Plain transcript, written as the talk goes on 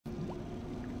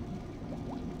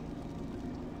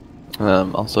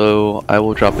Also, I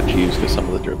will drop a Jeeves because some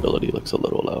of the durability looks a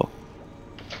little low.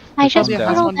 I just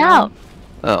pulled out.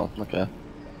 Oh, okay.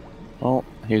 Well,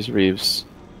 here's Reeves.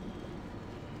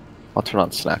 I'll turn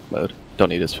on snack mode. Don't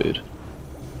need his food.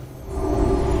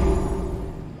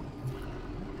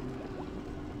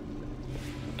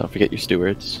 Don't forget your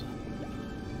stewards.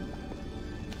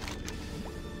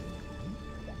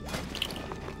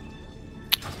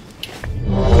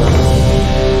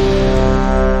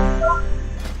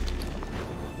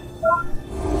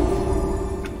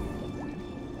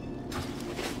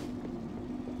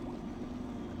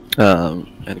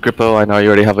 And Grippo, I know you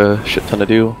already have a shit ton to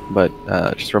do, but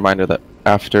just a reminder that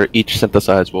after each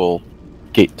synthesize, we'll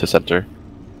gate to center.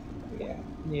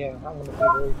 Yeah, I'm gonna be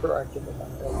very proactive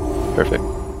about that. Perfect.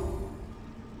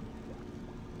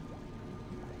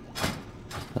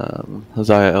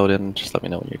 Hosea, Odin, just let me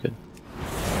know when you're good.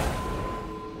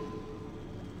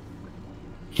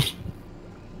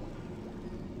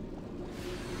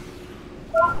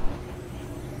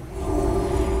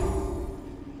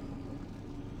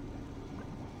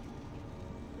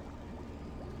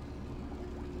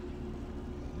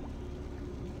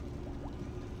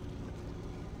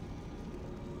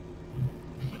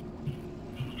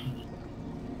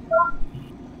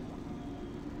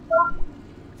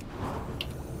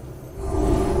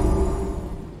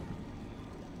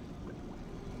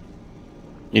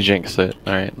 You jinxed it.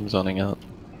 Alright, I'm zoning out.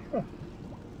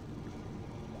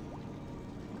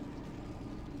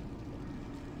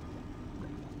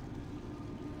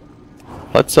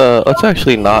 Let's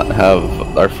actually not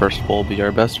have our first pull be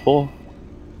our best pull.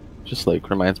 Just like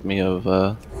reminds me of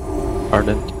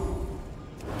Ardent.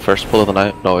 First pull of the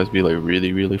night would always be like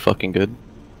really fucking good.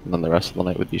 And then the rest of the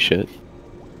night would be shit.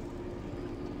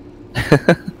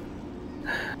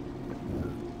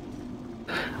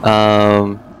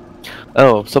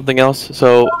 Oh, something else.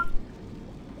 So,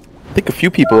 I think a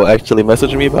few people actually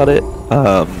messaged me about it,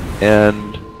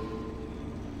 and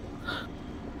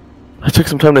I took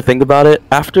some time to think about it.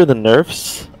 After the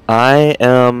nerfs, I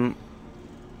am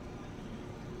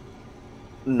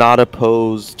not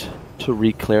opposed to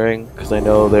re-clearing, because I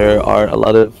know there are a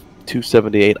lot of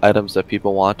 278 items that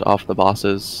people want off the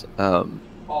bosses,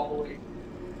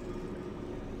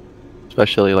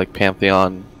 especially like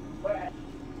Pantheon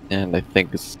and I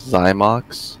think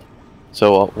Zymox.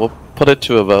 So we'll put it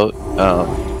to a vote.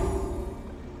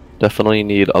 Definitely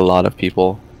need a lot of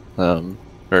people,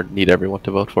 or need everyone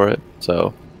to vote for it.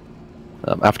 So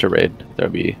after raid,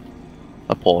 there'll be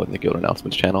a poll in the guild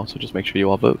announcements channel. So just make sure you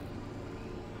all vote.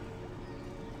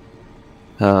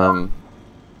 Yeah.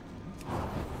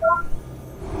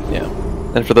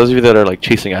 And for those of you that are like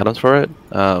chasing items for it,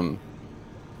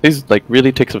 please like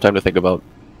really take some time to think about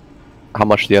how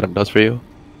much the item does for you.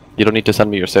 You don't need to send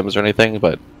me your sims or anything,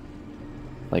 but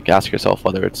like ask yourself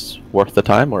whether it's worth the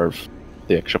time or if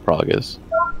the extra prog is.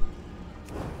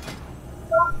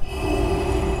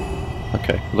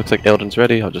 Okay, looks like Eldon's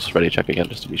ready. I'll just ready check again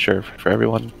just to be sure for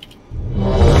everyone.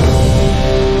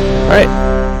 Alright.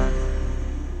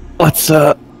 Let's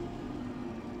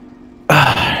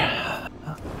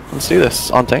do this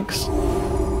on tanks.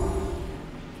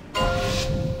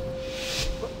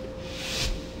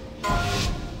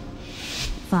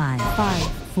 Five,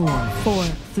 4, 4,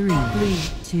 3,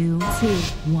 2,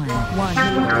 1.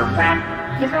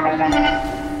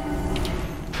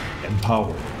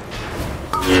 Empowered.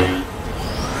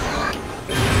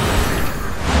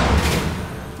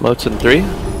 Moats in 3,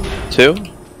 2,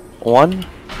 1.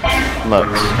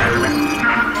 Moats.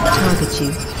 Target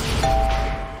you.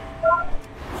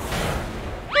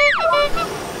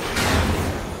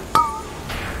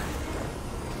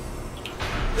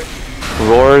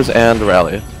 Roars and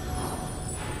rally.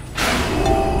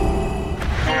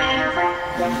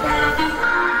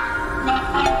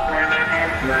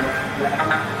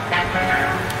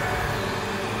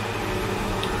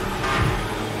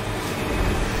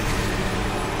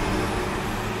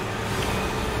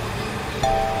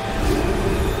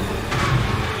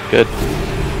 Good.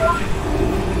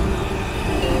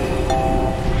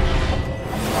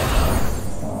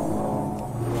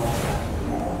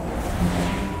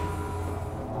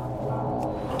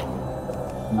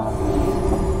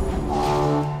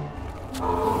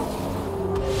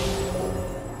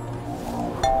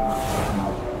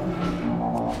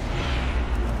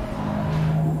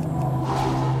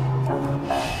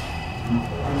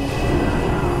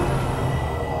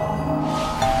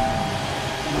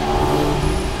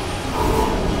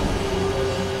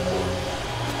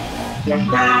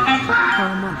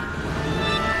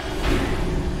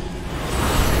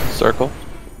 Circle.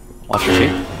 Watch your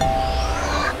feet.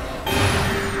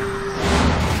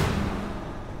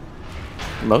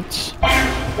 Moats. Target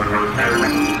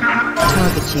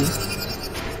you.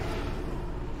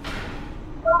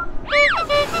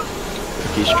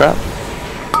 Key strap.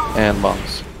 And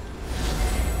bombs.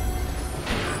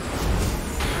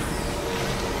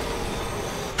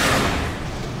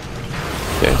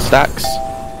 Okay, stacks.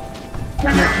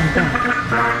 Making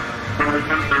back.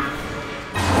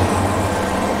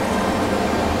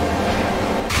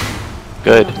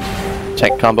 Good.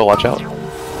 Tank combo, watch out.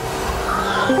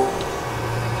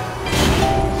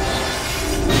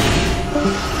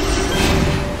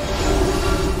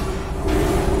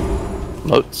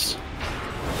 Moats.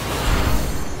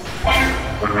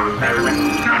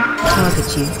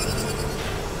 Target you.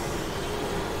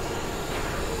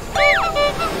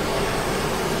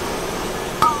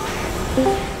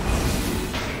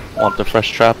 Want the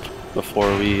fresh trap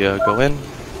before we go in.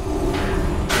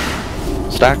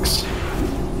 Stacks.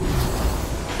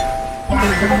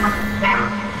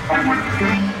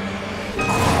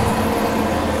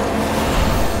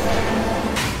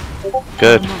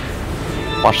 Good.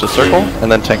 Watch the circle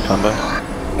and then tank combo.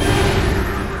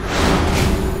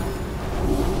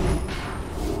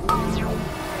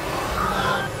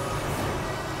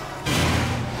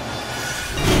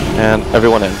 And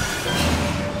everyone in.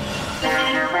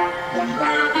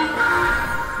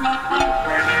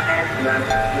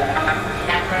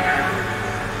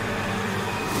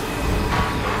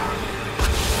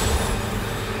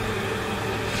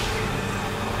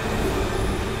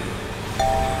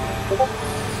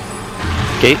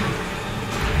 Gate.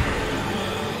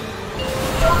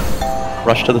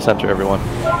 Rush to the center, everyone.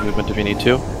 Movement if you need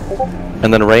to.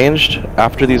 And then ranged,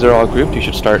 after these are all grouped, you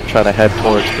should start trying to head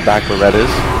towards the back where red is.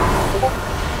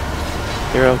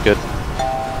 Hero, good.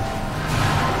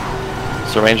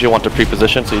 So range you want to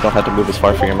pre-position so you don't have to move as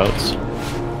far for your moats.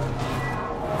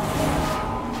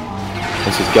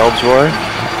 This is Gelb's Roar.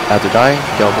 Ads are dying.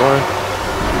 Gelb Roar.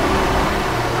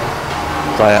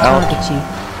 Zaya out. Target you.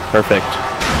 Perfect.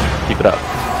 Keep it up.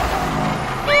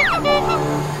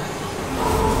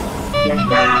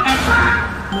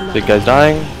 Big guy's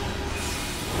dying.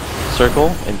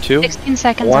 Circle in 2. 16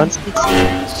 seconds 1. on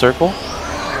 60. Circle.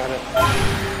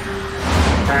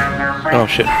 Oh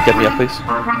shit, get me up please.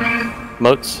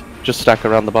 Moats, just stack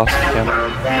around the boss if you can.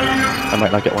 I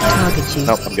might not get one. Target you.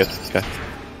 Nope, I'm good. Okay.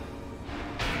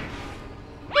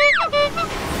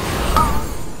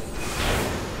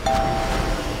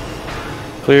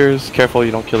 Clears, careful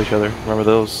you don't kill each other. Remember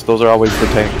those are always the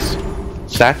tanks.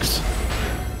 Stacks.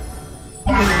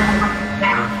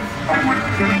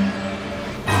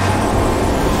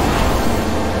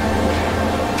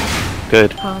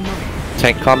 Good.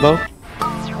 Tank combo.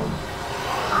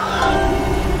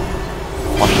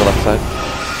 Watch the left side.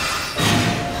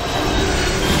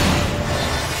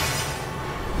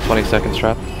 20 seconds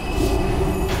trap.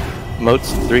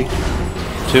 Moats, 3,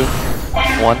 2,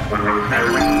 1.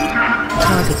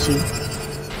 Target you.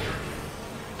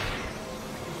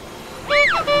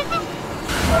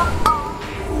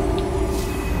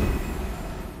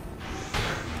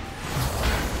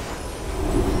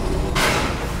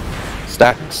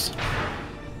 Stacks.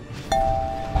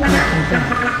 Making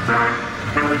back.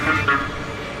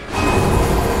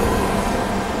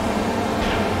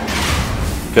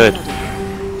 Good.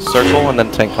 Circle and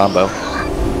then tank combo.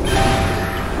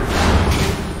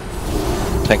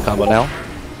 Tank combo now.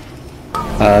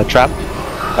 Trap.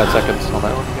 5 seconds on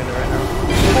that.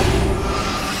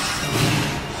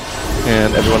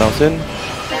 And everyone else in.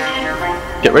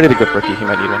 Get ready to grip Rookie, he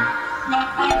might need one.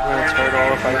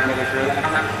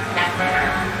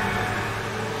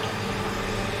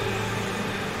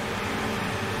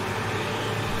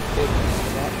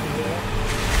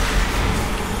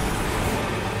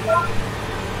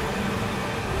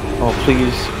 Oh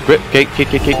please. Grip, gate.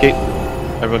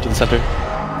 Everyone to the center.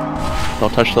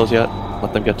 Don't touch those yet.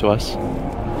 Let them get to us.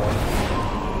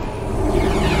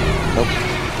 Nope.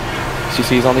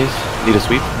 CC's on these. Need a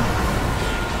sweep.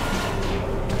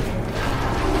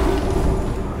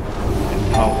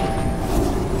 Oh.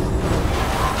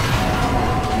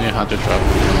 Need 100 drop.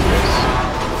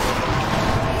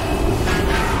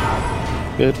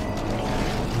 Good.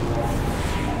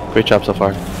 Great job so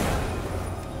far.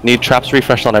 Need traps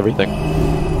refreshed on everything.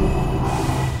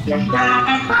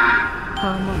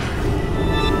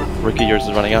 Ricky, yours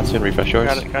is running out soon. Refresh yours.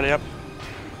 Got it, yep.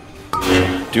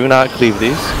 Do not cleave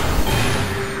these.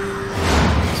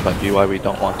 This might be why we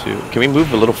don't want to. Can we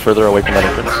move a little further away from that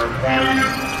entrance?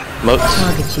 Moats.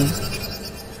 Target you.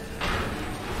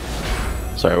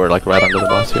 Sorry, we're like right under the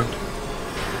boss here.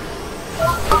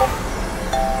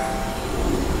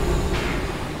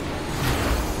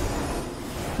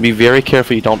 Be very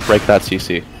careful you don't break that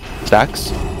CC.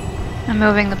 Stacks. I'm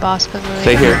moving the boss because of the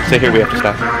Stay here, we have to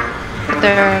stack.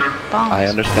 They're bombs. I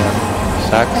understand.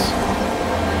 Stacks.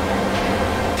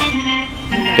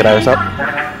 Get Iris up.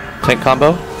 Tank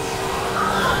combo.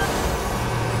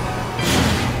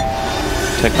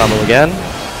 Tank combo again.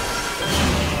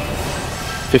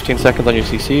 15 seconds on your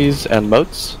CCs and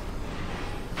moats.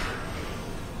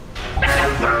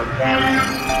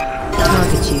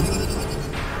 Target you.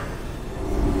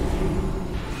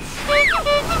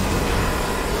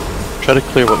 Try to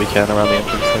clear what we can around the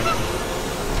entrance there.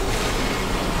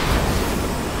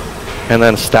 And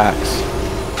then stacks.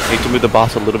 Need to move the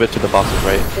boss a little bit to the boss's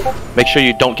right. Make sure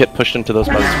you don't get pushed into those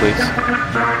moats, please.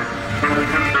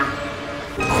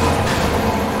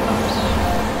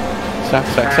 Stack,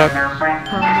 stack, stack.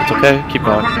 It's okay, keep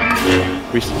going.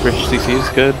 Refresh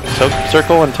CCs, good. So,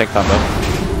 circle and tank combo.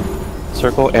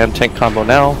 Circle and tank combo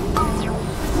now.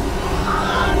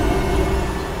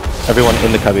 Everyone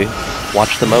in the cubby.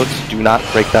 Watch the moats, do not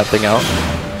break that thing out.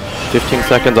 15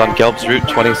 seconds on Gelb's root,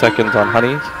 20 seconds on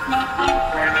Honey's.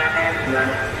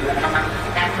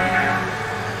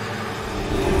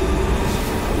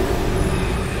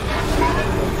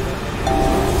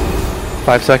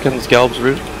 Five seconds, Gelb's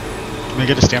root. Can we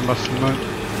get a stand buff from the mode?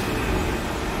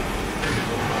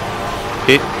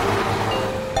 Hit.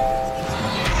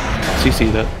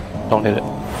 CC that. Don't hit it.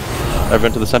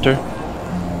 Everyone to the center.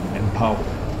 Empower.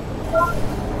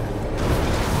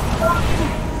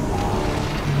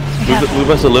 Move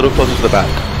us a little closer to the back.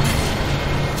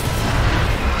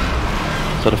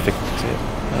 Sort of fix it.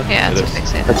 Yeah, it's a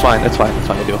fix it. It's fine,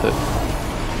 we'll deal with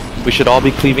it. We should all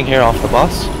be cleaving here off the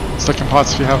boss. Second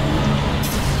pots if you have.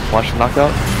 Watch the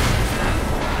knockout.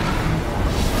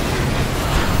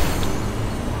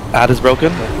 Ad is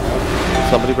broken.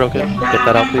 Somebody broke it. Get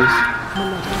that out, please.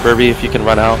 Furby, if you can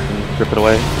run out and rip it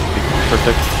away.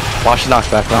 Perfect. Watch the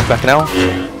knockback. Knockback now.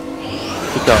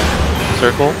 Keep going.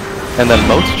 Circle. And then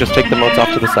moats. Just take the moats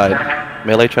off to the side.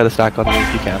 Melee, try to stack on me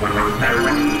if you can.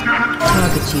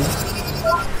 Target you.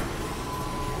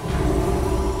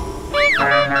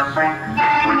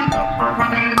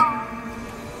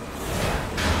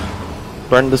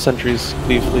 Burn the sentries,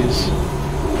 please.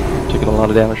 Taking a lot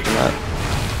of damage from that.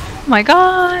 Oh my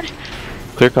god!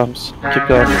 Clear comes. Keep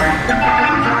going.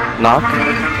 Knock.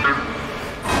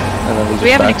 And then Do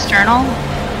we have an external?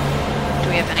 Do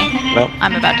we have anything? No.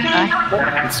 I'm about to die.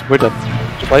 We're done.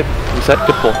 Just wipe. Reset.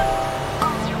 Good pull.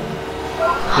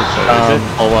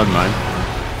 All on mine.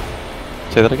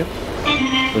 Say that again?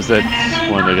 Was that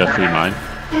one that got free mine?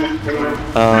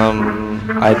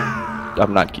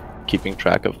 I'm not keeping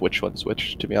track of which one's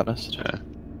which, to be honest. Yeah.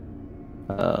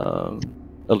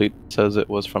 Elite says it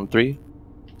was from 3.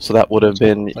 So that would have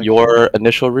been your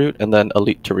initial route, and then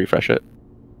Elite to refresh it.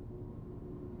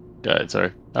 Yeah,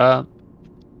 sorry. I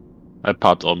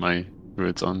popped all my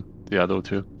roots on the other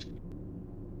two.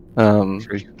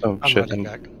 Free. Oh shit, I'm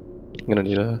gonna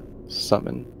need a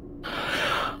summon.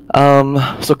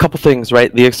 So a couple things,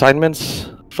 right? The assignments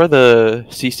for the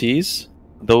CCs,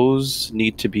 those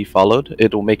need to be followed.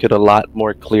 It will make it a lot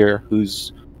more clear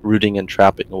who's rooting and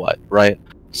trapping what, right?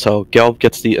 So Gelb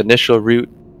gets the initial route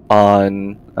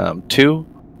on 2,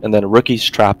 and then Rookie's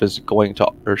trap is going to,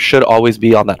 or should always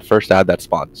be on that first ad that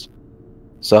spawns.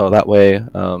 So that way,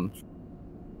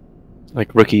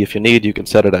 like Rookie, if you need, you can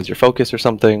set it as your focus or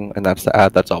something, and that's the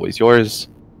ad that's always yours.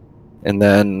 And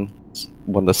then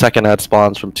when the second ad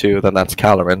spawns from 2, then that's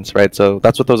Caloran's, right? So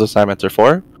that's what those assignments are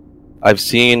for. I've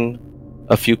seen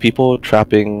a few people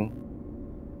trapping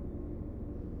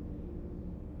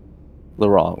the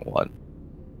wrong one.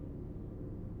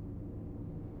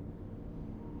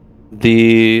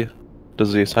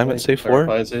 Does the assignment say 4?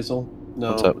 Azazel?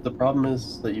 No, the problem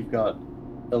is that you've got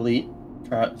Elite,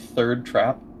 third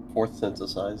trap, 4th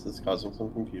synthesize that's causing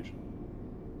some confusion.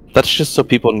 That's just so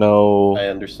people know. I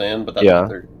understand, but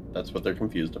that's, that's what they're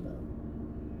confused about.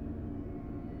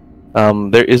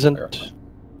 There isn't.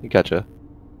 Gotcha.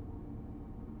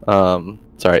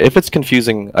 Sorry, if it's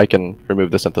confusing, I can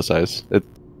remove the synthesize.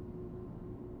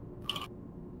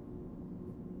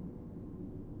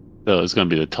 So it's gonna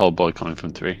be the tall boy coming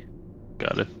from 3.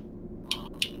 Got it.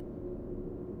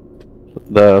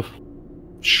 The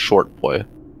short boy.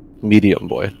 Medium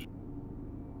boy.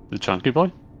 The chunky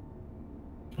boy?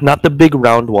 Not the big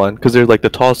round one, because they're like the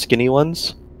tall skinny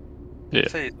ones. Yeah.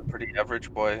 I'd say he's a pretty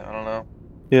average boy, I don't know.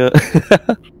 Yeah.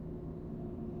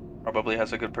 Probably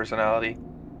has a good personality.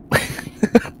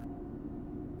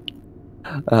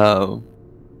 The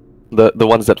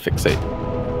ones that fixate.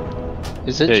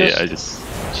 Is it just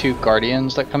 2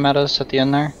 guardians that come at us at the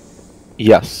end there?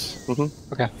 Yes.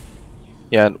 Okay.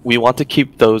 Yeah, and we want to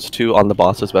keep those 2 on the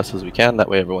boss as best as we can, that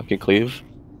way everyone can cleave.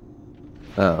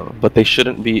 But they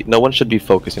shouldn't be. No one should be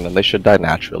focusing them. They should die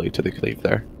naturally to the cleave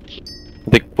there. I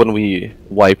think when we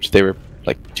wiped, they were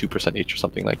like 2% each or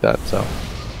something like that. So.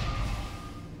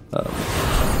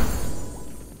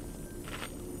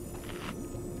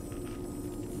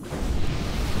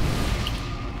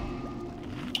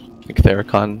 I think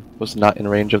Theracon was not in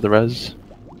range of the res.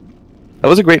 That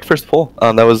was a great first pull.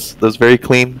 That was very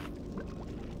clean.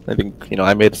 I think, you know,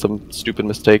 I made some stupid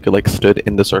mistake. I like stood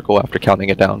in the circle after counting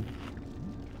it down.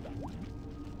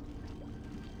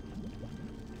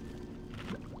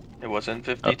 It wasn't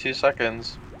 52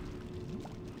 seconds.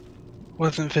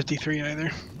 Wasn't 53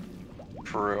 either.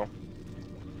 True.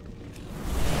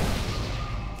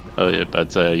 Oh yeah,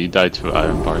 but you died to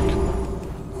Iron Bark.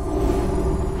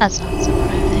 That's not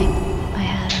surprising.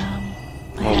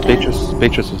 I had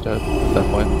Beatrice was dead at that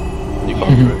point. You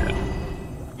called her it.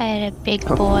 I had a big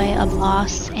boy, a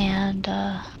boss, and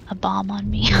a bomb on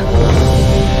me. Beatrice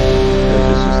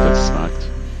just got smacked.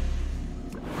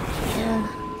 Yeah.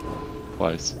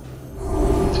 Twice.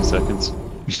 2 seconds.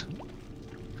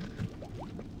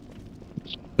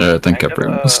 Yeah, I think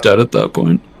everyone was dead at that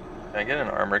point. Can I get an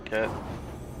armor kit?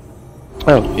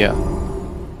 Oh, yeah.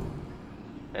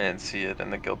 I didn't see it in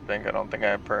the guild bank. I don't think I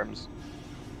have perms.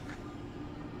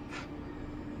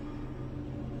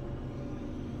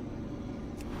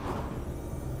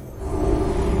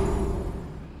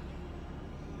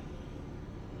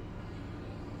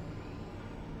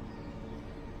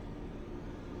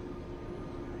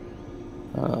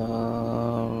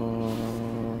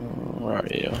 Where are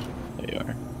you? There you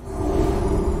are.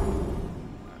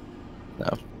 No.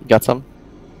 You got some?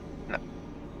 No.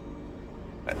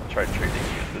 I tried trading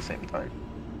you at the same time.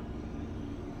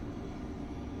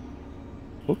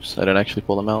 Oops, I didn't actually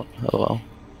pull them out. Oh well.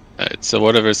 Alright, so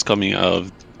whatever's coming out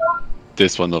of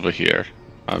this one over here,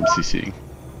 I'm CCing.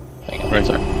 Hang on, Right.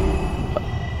 sorry.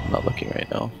 I'm not looking right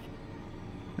now.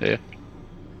 Yeah.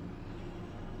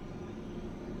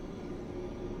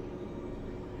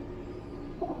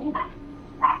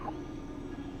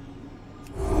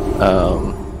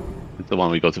 It's the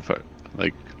one we go to first.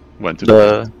 Like, went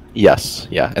to Yes,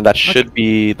 yeah, and that should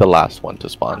be the last one to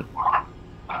spawn.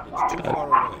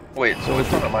 Wait, so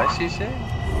which one am I CCing?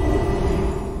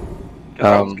 Because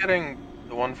I was getting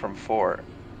the one from 4.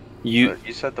 You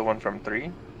said the one from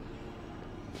 3?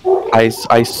 I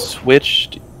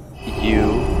switched you.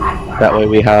 That way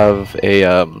we have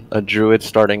a druid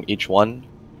starting each one,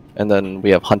 and then we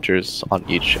have hunters on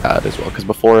each ad as well. Because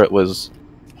before it was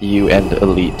you and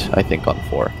elite, I think, on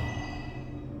 4.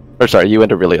 Or sorry, you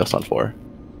and Aurelius on 4.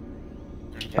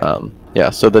 Okay. Yeah.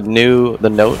 So the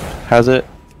note has it.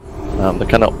 They're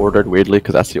kind of ordered weirdly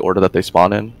because that's the order that they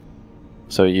spawn in.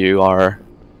 So you are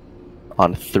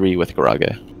on 3 with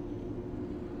Garage.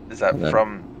 Is that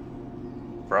from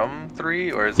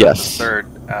 3, or is that Yes. the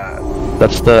 3rd ad?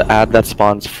 That's the ad that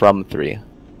spawns from 3.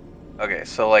 Okay,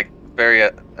 so like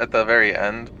at the very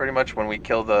end, pretty much when we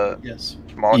kill the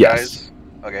small Yes. guys.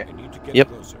 Okay. Yep.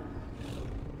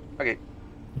 Okay.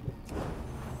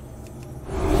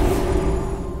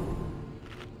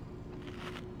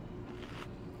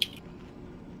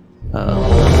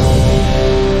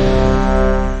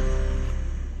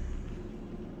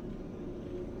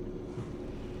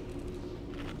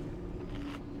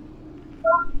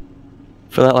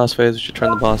 For that last phase, we should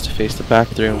turn the boss to face the back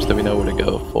room so that we know where to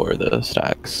go for the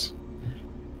stacks.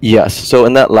 Yes, so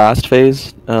in that last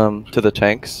phase, to the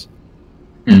tanks,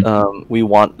 we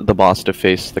want the boss to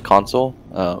face the console.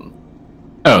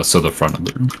 Oh, so the front of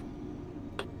the room.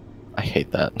 I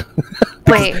hate that.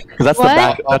 Wait, Because that's what? the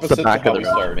back. That's the Opposite back to of how the we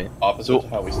room start. for me. Opposite to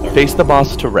how we start. Face the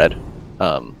boss to red.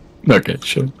 Okay,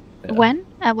 sure. Yeah. When?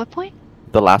 At what point?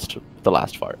 The last part. The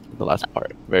last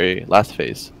part. Very last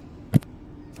phase.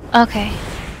 Okay.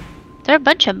 There are a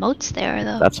bunch of moats there,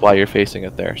 though. That's why you're facing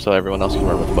it there, so everyone else can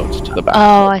run with boats to the back.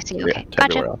 Oh, I see. Yeah, Okay, to gotcha.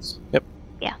 everywhere else. Yep.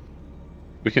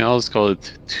 We can always call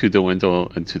it to the window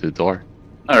and to the door.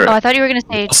 Alright. Oh, I thought you were gonna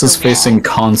say. This is facing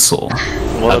console.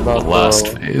 What at about the last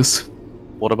the- phase?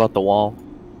 What about the wall?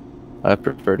 I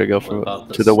prefer to go from about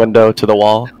to this? the window to the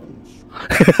wall.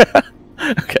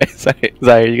 Okay, sorry.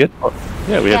 Zaya, you good?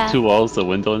 Yeah, we Yeah. have 2 walls, the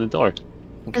window and the door. Does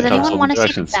Okay. Council anyone want to see the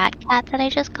directions. bat cat that I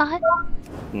just got?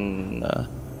 Nah.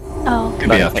 Oh. Okay.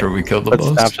 Maybe after we kill the Let's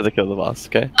boss. after they kill the boss,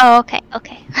 okay? Oh, okay.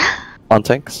 Okay. On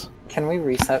tanks? Can we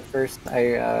reset first?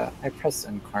 I pressed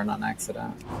incarn on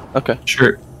accident. Okay.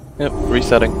 Sure. Yep,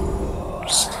 resetting.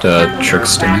 Just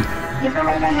trickster me.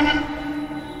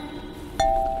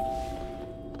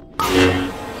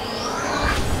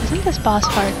 Isn't this boss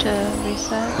hard to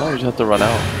reset? No, you just have to run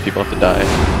out. People have to die.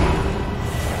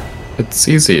 It's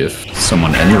easy if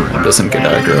someone in your room doesn't get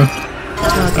aggro.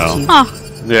 Target you.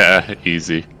 Oh, Yeah,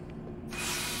 easy.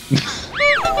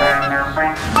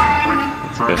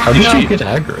 How did you get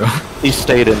aggro? He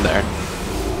stayed in there.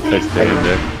 I stayed in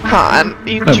there. Han,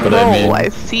 you No, troll, but I mean- I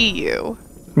see you.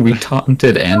 We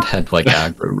taunted and had like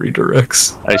aggro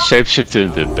redirects. I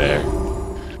shapeshifted into bear.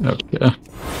 Okay.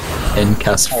 And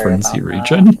cast Sorry Frenzy about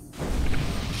Regen.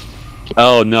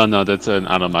 Oh, no, that's an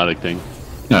automatic thing.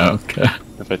 Oh, okay.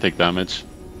 If I take damage.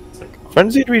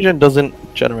 Frenzied Regen doesn't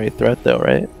generate threat though,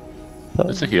 right?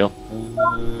 It's a heal.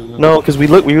 No, because we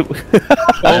look. I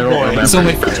don't remember. It's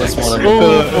only for This text. one.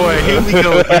 Oh boy, here we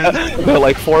go again. No,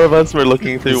 like 4 of us were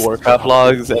looking through Warcraft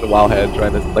logs and Wowhead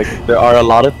trying to like. There are a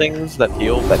lot of things that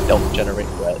heal that don't generate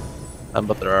threat,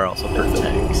 but there are also things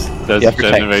that Tanks. Does Yeah, it for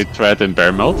generate threat in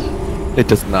bear mode? it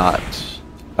does not.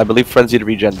 I believe Frenzied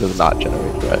Regen does not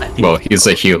generate threat. Well, he's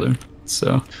a healer,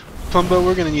 so. Pumbo,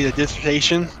 we're gonna need a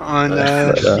dissertation on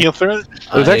heal threat.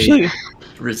 It was actually.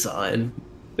 Resign.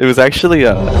 It was actually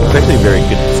a very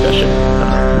good discussion.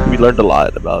 We learned a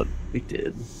lot about We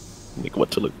did. like what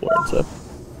to look for and stuff.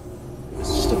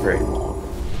 It's just a very long.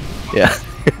 Yeah.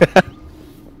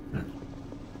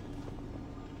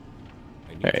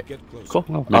 Alright. Cool.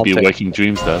 Well, I'll maybe take- Waking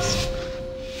Dreams does.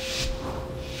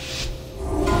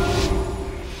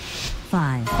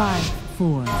 5,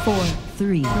 4,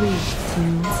 3, 2,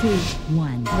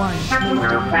 1.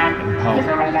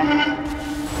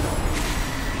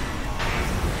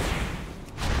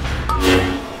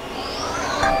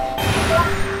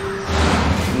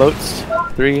 Moats.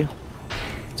 3,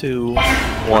 2,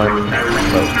 1.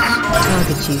 Moats.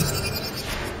 Target you.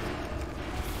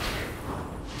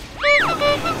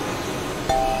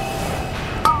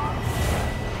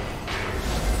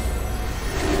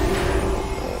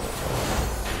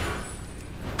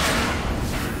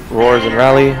 Roars and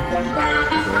rally.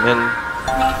 Going in.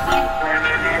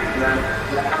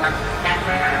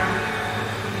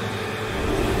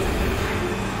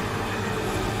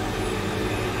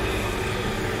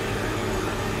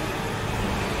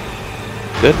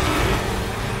 Good.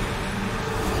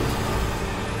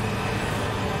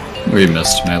 We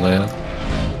missed melee.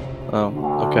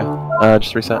 Oh, okay.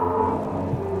 Just reset.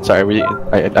 Sorry,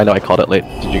 I know I called it late.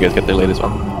 Did you guys get there late as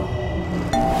well?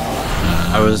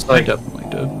 I was I like, definitely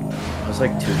did. I was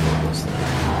like 2 levels there.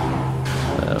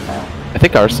 I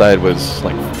think our side was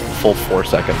like full 4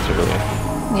 seconds early.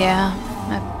 Yeah,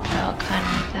 I felt kind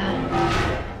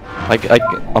of like that.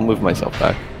 I'll move myself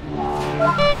back.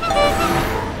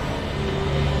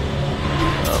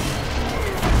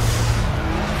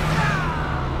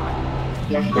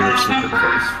 We were super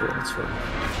close for what it's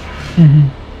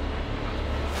worth.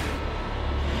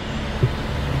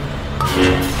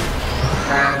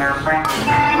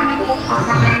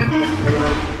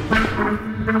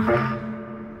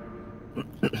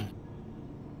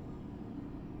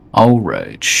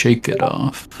 Alright, shake it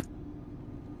off.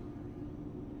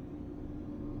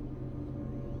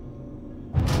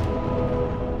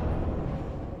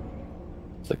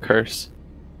 It's a curse.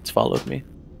 It's followed me.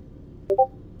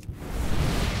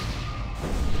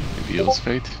 Maybe it was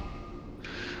fate.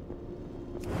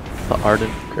 The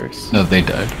ardent curse. No, they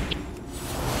died.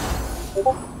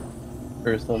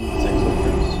 Curse them, 6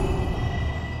 curse.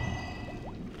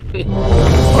 I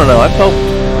don't know, I've helped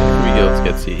 3 guilds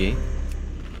get CE.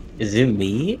 Is it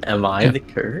me? Am I the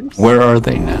curse? Where are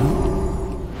they now?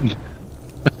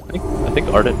 I think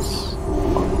Ardent's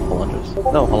on Halandras.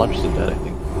 No, Halandras is dead, I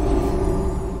think.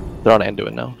 They're on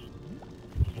Anduin now.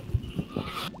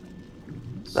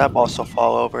 That boss will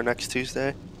fall over next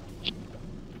Tuesday.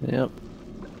 Yep.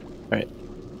 Alright.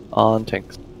 On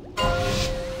tanks.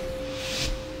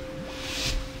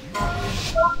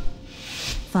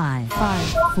 Five,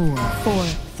 4,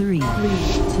 3, 2, 2,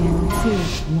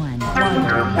 1.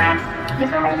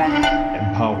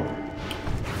 Empower.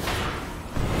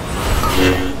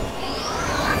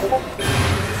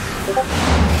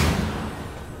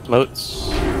 Moats.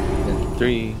 In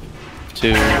 3,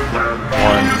 2, 1.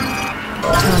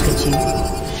 Target you.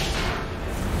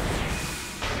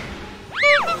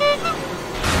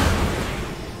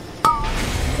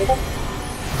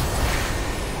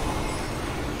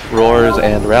 Roars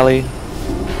and rally.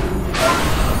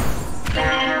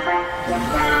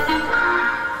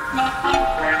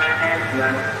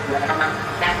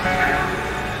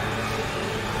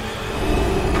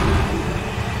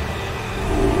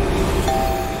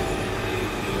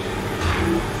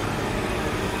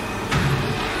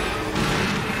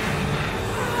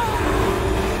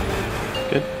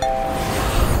 Good.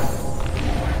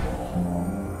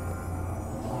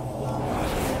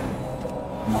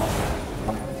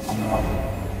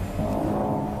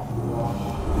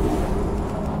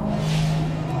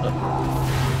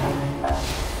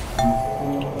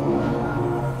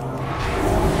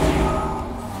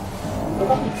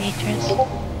 Beatrice.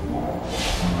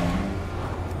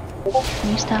 Can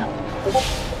you stop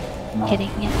hitting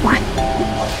it?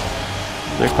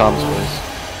 Their comms voice.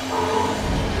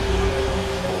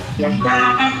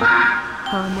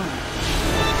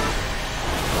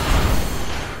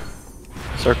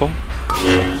 Circle.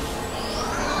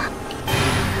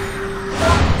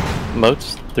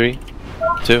 Moats. 3,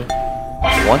 2, 1.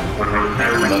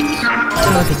 Moats.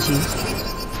 Target you.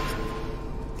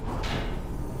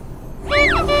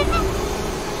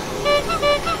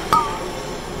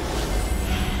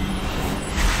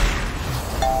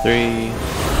 3,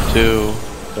 2,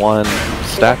 1.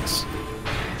 Stacks.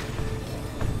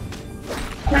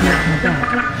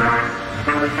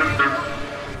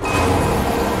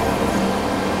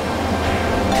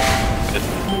 Good.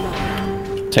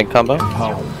 Tank combo.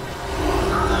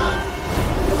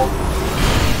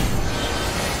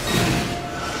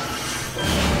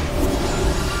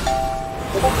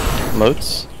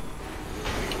 Moats.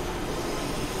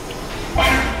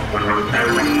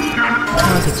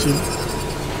 Target you.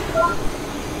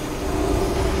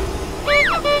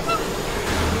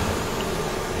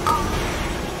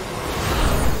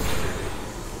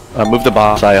 Move the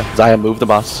boss, Zaya. Zaya, move the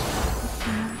boss.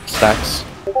 Stacks.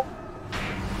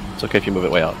 It's okay if you move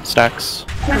it way out. Stacks.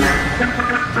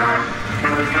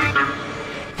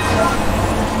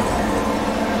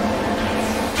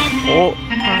 Oh.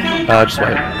 Just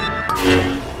wait.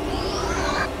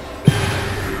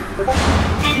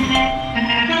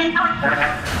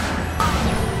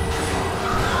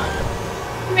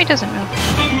 He doesn't move.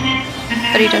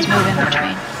 But he does move in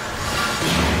between.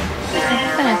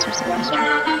 That answers the question.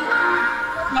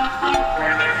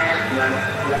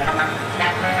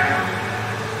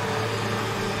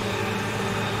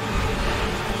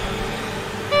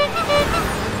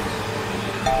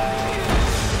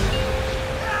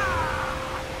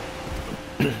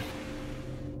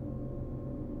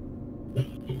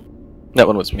 That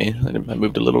one was me. I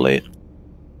moved a little late.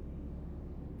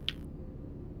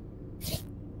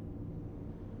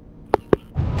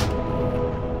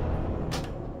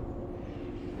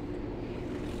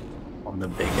 On the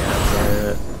big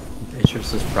ass,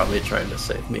 Beatrice is probably trying to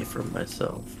save me from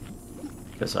myself.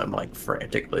 Because I'm like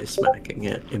frantically smacking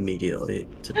it immediately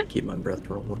to keep my breath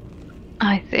rolling.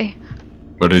 I see.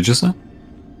 What did you say?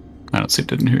 I honestly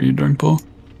didn't hear you during pull.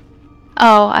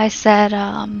 Oh, I said,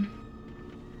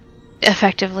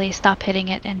 effectively stop hitting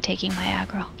it and taking my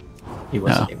aggro. He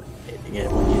wasn't even hitting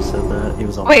it when you said that. He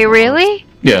was on. Wait, really?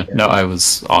 Yeah, no, I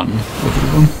was on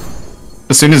Lihuvim.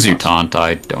 As soon as you taunt,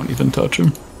 I don't even touch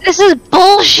him. This is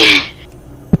bullshit!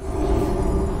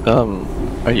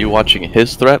 Are you watching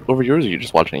his threat over yours, or are you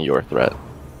just watching your threat?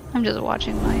 I'm just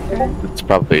watching my threat. It's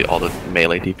probably all the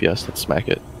melee DPS that smack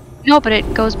it. No, but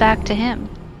it goes back to him.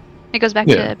 It goes back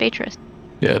to Beatrice.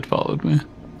 Yeah, it followed me.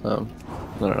 I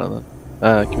don't know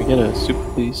that. Can we get a soup,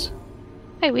 please?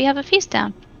 Hey, we have a feast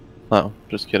down. Oh,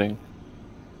 just kidding.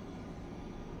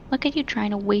 Look at you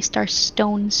trying to waste our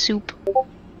stone soup.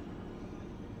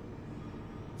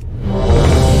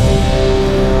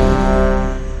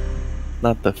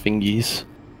 Not the fingies.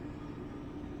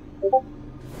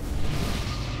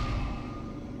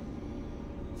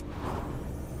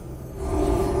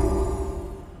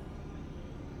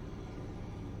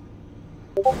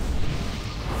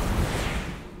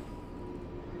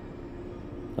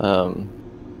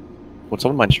 Would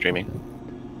someone mind streaming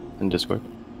in Discord?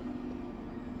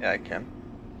 Yeah, I can.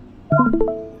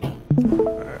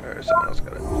 Or someone else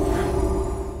got it.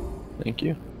 Thank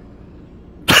you.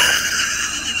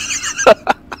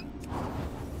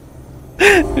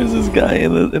 There's this guy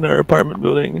in our apartment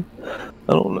building.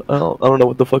 I don't know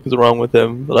what the fuck is wrong with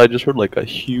him, but I just heard like a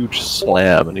huge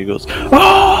slam, and he goes,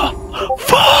 "Ah,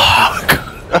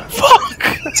 fuck,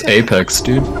 fuck." It's Apex,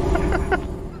 dude.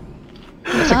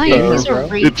 He's a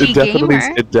ragey gamer.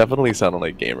 It definitely sounded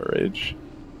like gamer rage.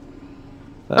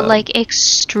 But like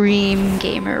extreme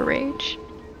gamer rage.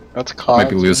 That's called. Might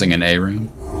be losing an A room.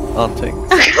 On tanks.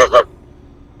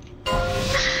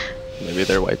 Maybe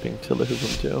they're wiping to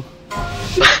Lihuvim too.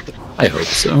 I hope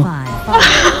so. 5,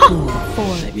 4,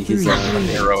 4, Maybe he's 3,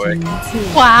 heroic. 2,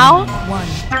 Wow. 1.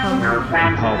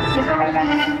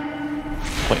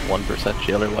 0.1%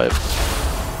 jailer wipe.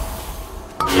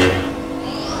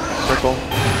 Circle.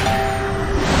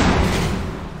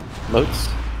 Moats.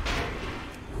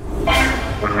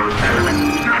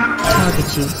 Target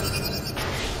you.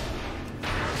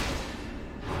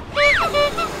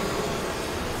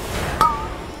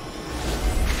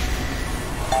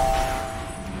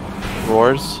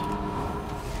 Roars.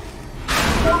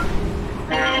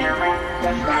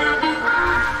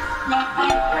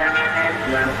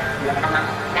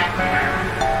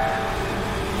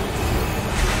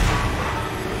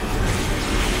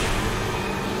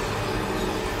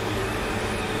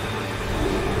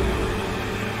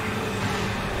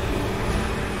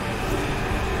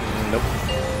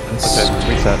 Okay,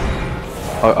 reset.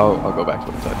 I'll go back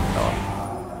to the side.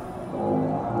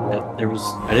 There was.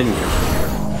 I didn't hear from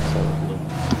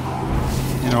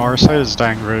You know, our side is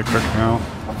dying really quick now.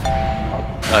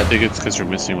 I think it's because we're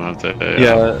missing one of the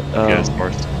gas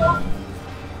bars.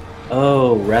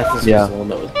 Oh, Wrath was Yeah. the one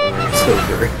that was burning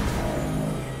silver.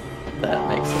 That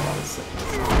makes a lot of sense.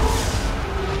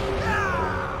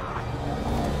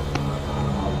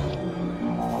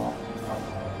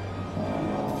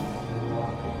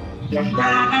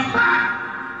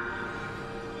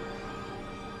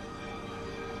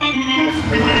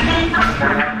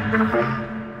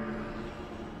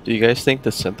 Do you guys think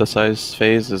the synthesize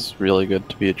phase is really good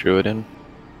to be a druid in?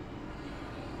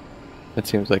 It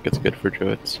seems like it's good for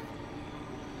druids.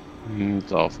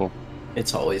 It's awful.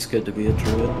 It's always good to be a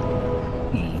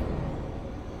druid.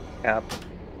 Yep.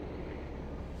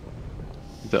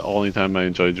 The only time I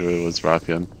enjoyed Druid was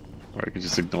Rathian, where I could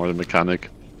just ignore the mechanic.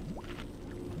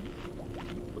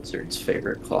 Wizard's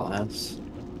favorite class.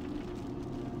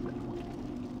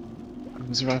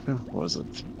 Was it Rathian? What was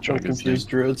it? Don't confuse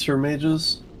druids for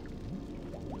mages.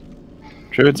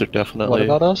 Druids are definitely. What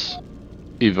about us?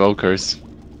 Evokers.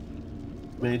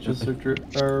 Mages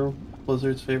are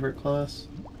Blizzard's favorite class.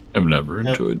 I've never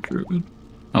enjoyed druid.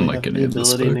 Unlike any of the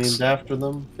ability specs. named after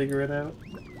them. Figure it out.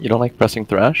 You don't like pressing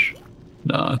thrash?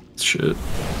 Nah, it's shit.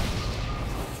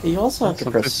 You also have to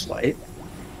press swipe.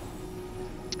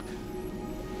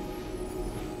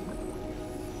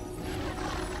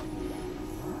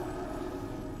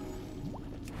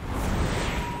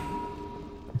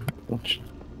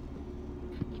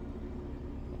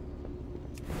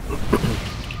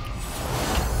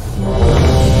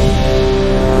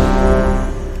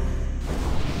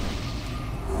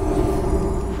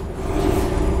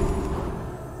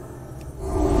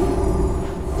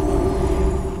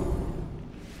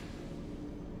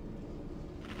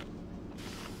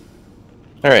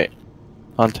 Alright,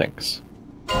 on tanks.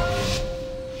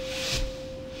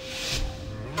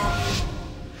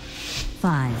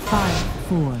 Five,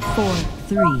 four,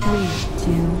 three,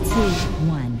 two,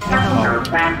 one.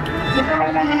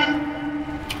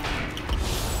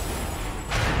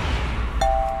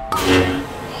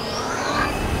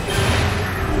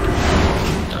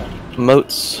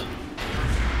 Moats.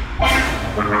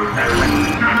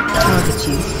 Target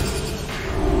you.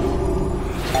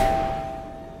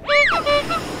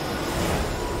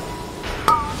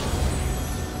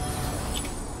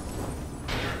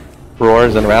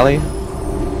 Roars and rally.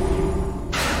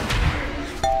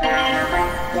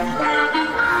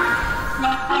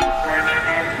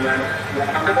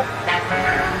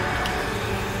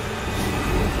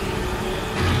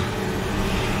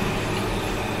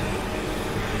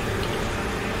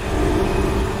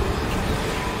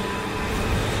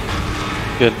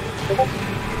 Good.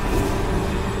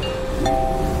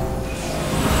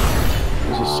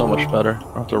 This is so much better. I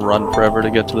don't have to run forever to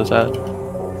get to this ad.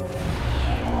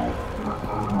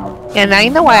 Yeah, now you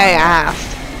know why I asked.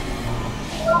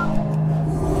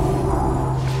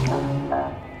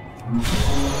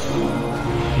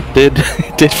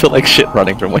 It did feel like shit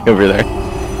running from way over there.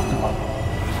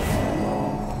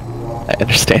 I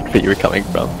understand where you were coming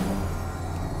from.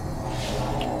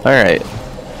 Alright.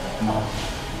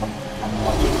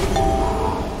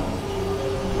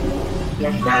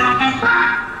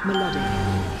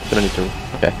 Gonna need to.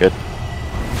 Okay, good.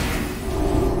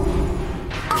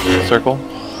 Circle.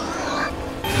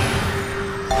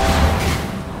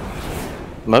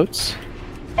 Moats.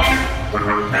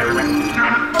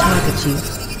 Target you.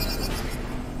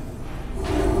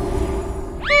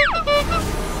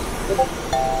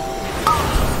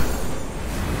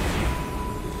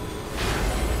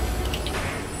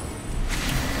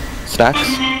 Stacks.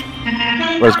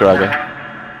 Where's Garage?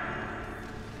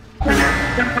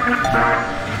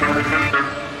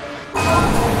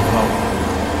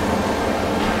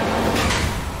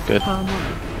 Good.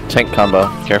 Tank combo.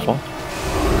 Careful.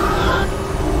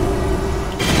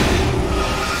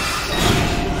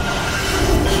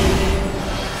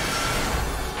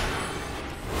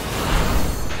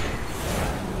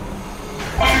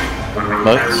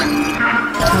 Moats.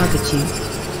 Target you.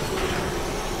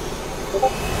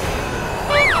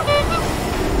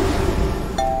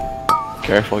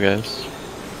 Careful, guys.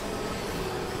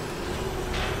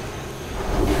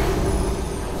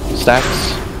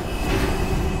 Stacks.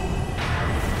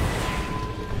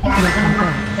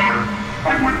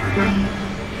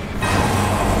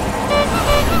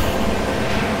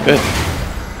 Good.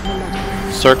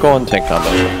 Circle and tank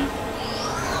combo.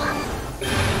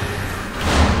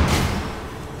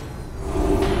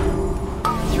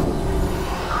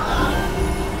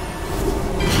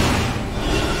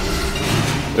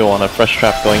 We want a fresh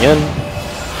trap going in.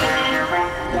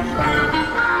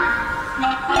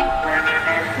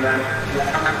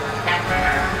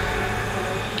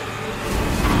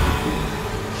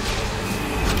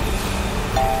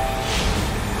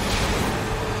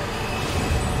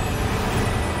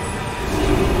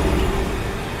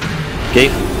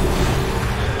 Gate.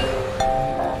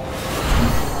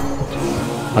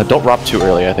 Don't rob too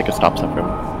early, I think it stops them from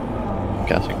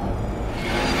casting.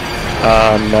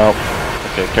 No.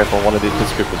 Okay, careful,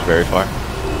 this group is very far.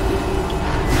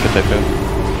 Good Typhoon.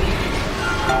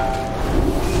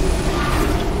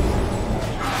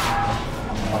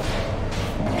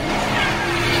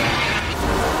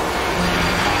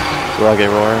 Surage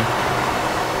Roar.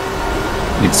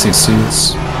 Need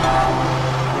CCs.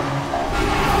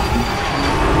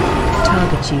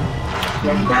 Target you.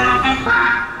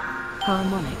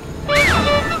 Harmonic.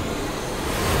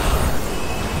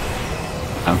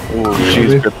 Ooh,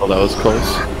 jeez, cripple, that was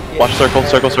close. Watch circle,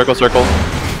 circle, circle, circle.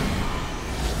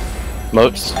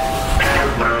 Moats.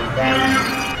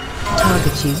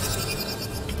 Target you.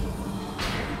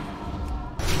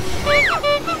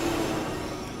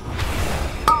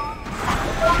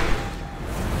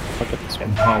 Look at this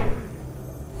one.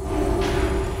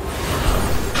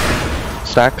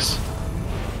 Stacks.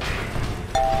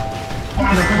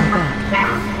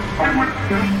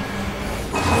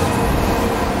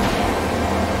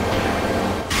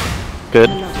 Good.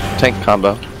 Tank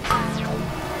combo.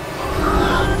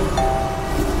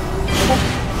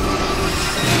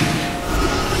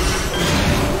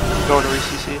 Going to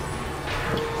re-CC.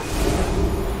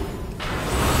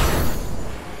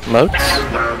 Moats.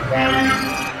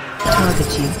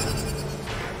 Target you.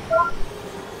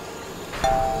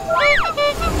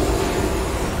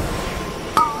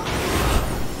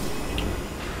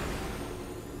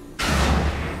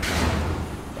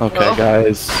 Okay,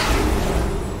 guys.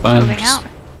 Moving out.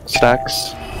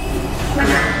 Stacks.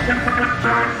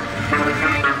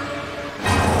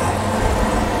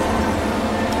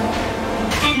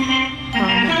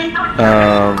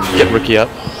 Get Ricky up.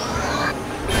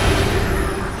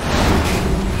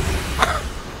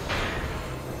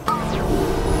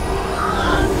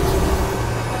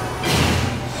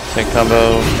 Tank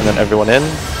combo, and then everyone in.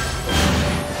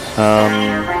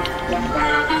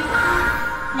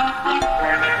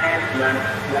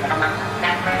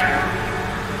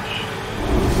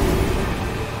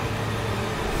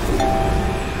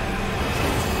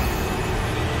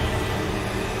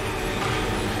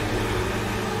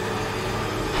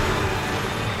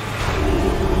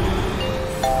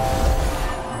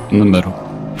 In the middle.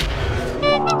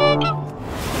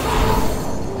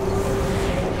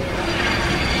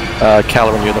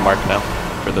 Caloran, you're the mark now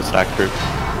for the stack group.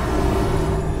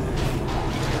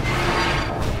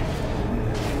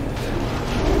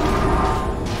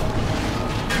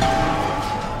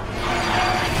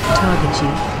 Target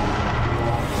you.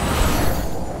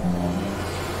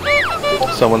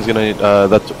 Someone's gonna,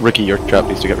 that's Ricky, your trap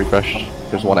needs to get refreshed.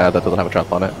 There's one ad that doesn't have a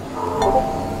trap on it.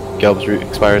 Gelb's root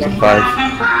expires in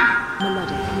 5.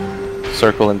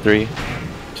 Circle in 3,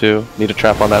 2. Need a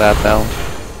trap on that ad now.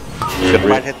 Good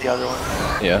Might hit the other one.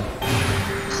 Yeah.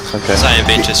 Okay.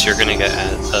 Scientists, you're gonna get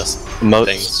Moats.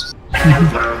 things.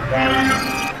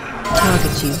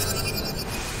 Target you.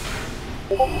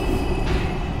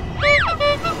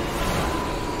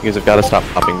 You guys have got to stop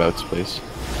popping moats, please.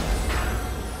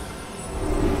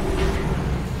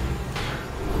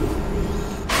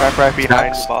 Trap right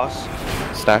behind the boss.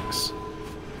 Stacks.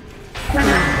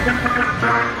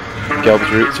 Gelb's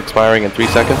root's expiring in 3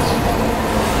 seconds.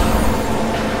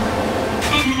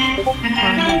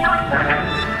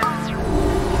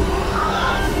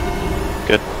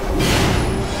 Good.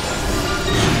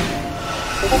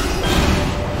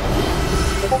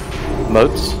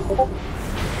 Moats.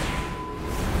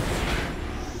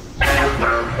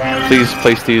 Please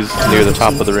place these near the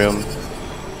top of the room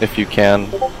if you can.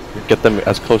 Get them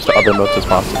as close to other moats as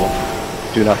possible.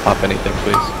 Do not pop anything,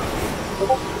 please.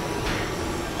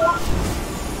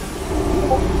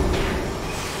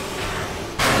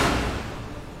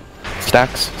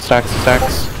 Stacks, stacks,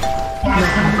 stacks.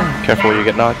 Careful where you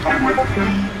get knocked.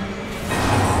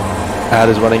 Ad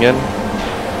is running in.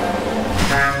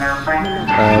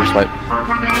 Just like...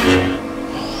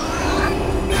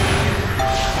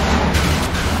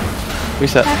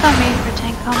 Reset. Back on me for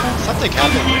tank combo. Something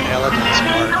happened when Elegant's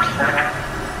mark.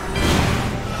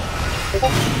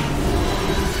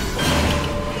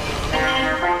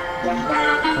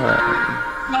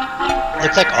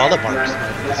 Looks like all the marks.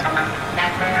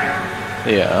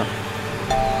 Yeah.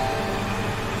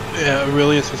 Yeah,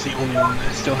 Aurelius was the only one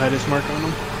that still had his mark on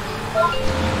him.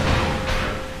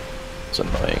 It's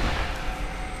annoying.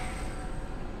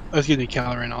 Oh, excuse me,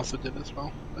 Caloran also did as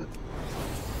well. But...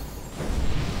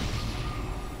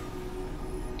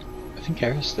 I think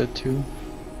Harris did too.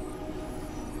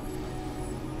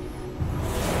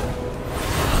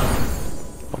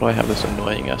 Why do I have this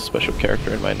annoying ass special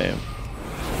character in my name?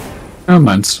 Oh,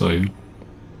 mine's still you.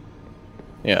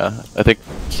 Yeah, I think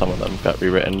some of them got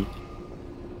rewritten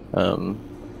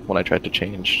when I tried to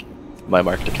change my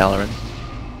mark to Caloran.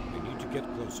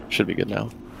 Should be good now.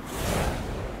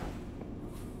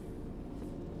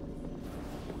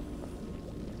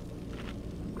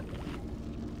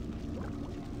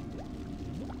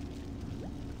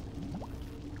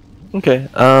 Okay,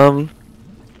 that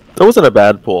wasn't a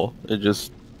bad pull. It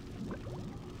just...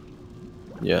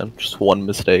 yeah, just one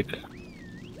mistake.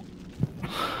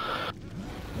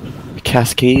 It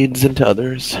cascades into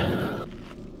others. I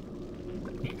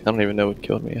don't even know what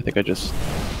killed me. I think I just...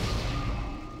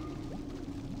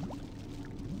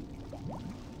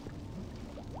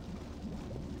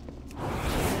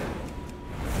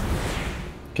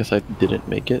 guess I didn't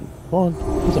make it. Well, it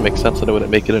doesn't make sense that I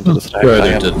wouldn't make it into the stack.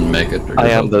 I didn't make it. I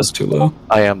am the too low.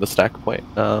 I am the stack point.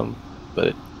 But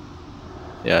it,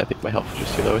 yeah, I think my health was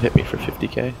just too low. It hit me for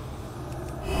 50k.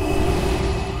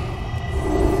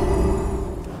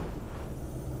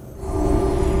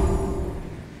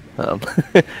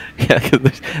 Yeah,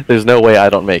 cause there's no way I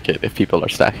don't make it if people are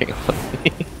stacking on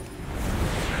me.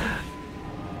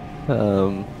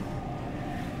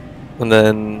 And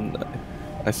then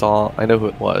I know who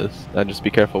it was. Just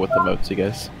be careful with the moats, you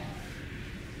guys.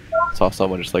 Saw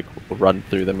someone just like run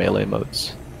through the melee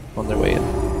moats on their way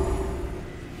in.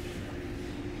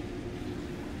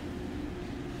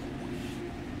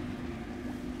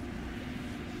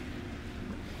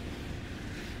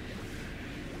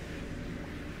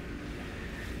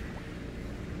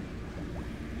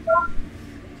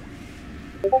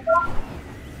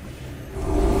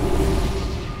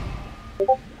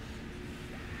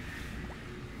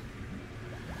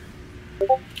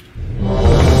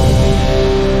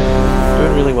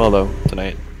 Doing really well though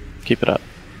tonight. Keep it up.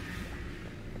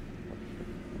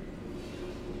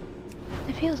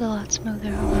 It feels a lot smoother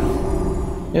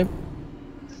overall. Yep.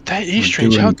 That is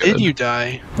strange. How did you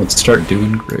die? Let's start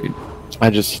doing great. I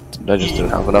just didn't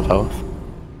have enough health.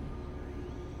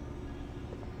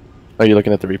 Are you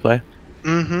looking at the replay?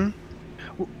 Mm-hmm.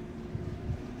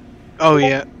 Oh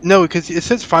yeah. No, because it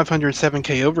says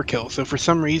 507k overkill, so for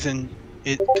some reason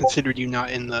it considered you not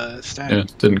in the stack. Yeah,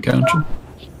 didn't count you.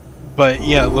 But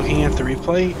yeah, looking at the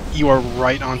replay, you are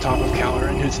right on top of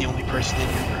Caloran, who's the only person in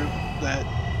your group that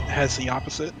has the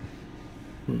opposite.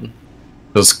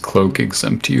 Does cloak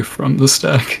exempt you from the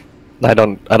stack? I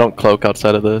don't cloak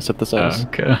outside of the synthesize.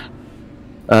 Okay.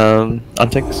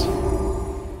 Untinks.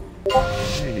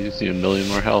 Hey, you see a million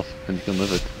more health and you can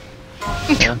live it.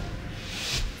 Yeah.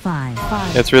 Five.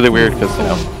 It's really weird because, you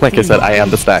know, like I said, I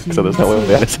am the stack, so there's no way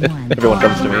everyone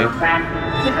comes to me.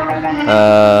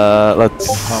 Let's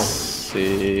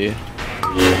see.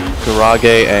 Garage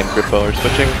and Grippo are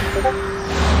switching.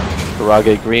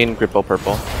 Garage green, Grippo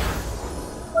purple.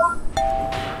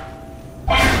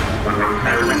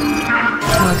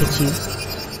 Target you.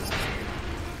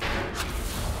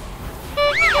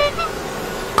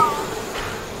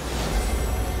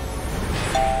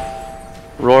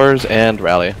 Roars and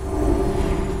rally.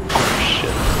 Oh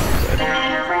shit.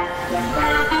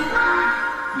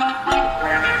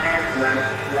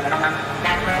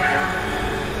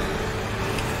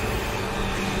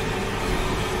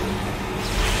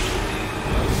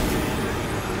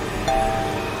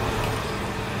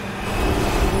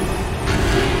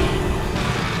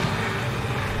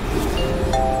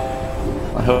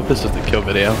 I hope this is the kill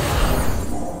video.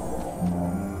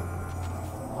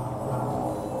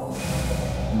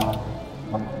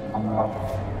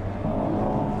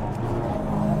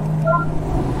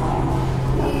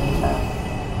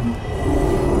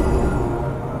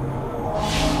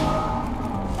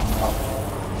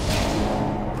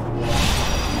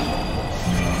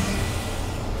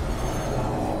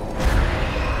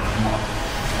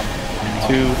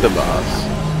 To the boss.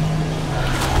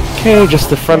 Okay,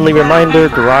 just a friendly reminder,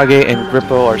 Garage and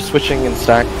Grippo are switching in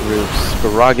stacked groups.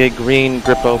 Garage green,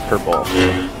 Grippo purple.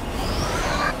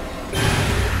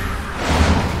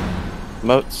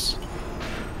 Moats.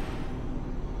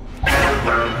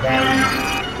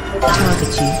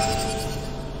 Target you.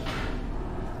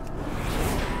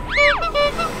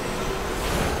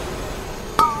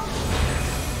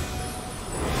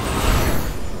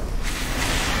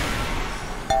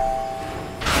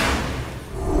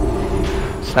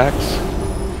 Stacks.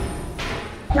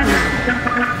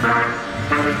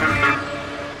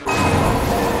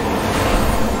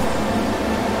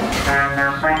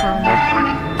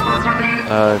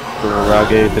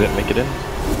 Kurage didn't make it in.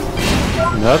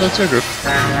 No, that's your group.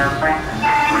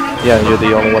 Yeah, you're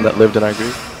the only one that lived in our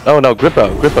group. Oh no,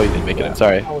 Grippo, you didn't make it in.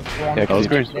 Sorry. Yeah, That was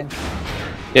great.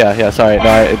 Yeah, sorry.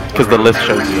 No, because the list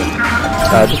shows you.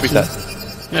 Just reset.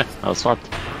 Yeah, I was swapped.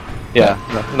 Yeah,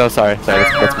 no, sorry,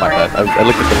 that's my bad. I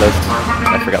looked at the list.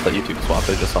 I forgot that YouTube swapped.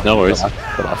 I just saw no worries. The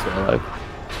last one alive.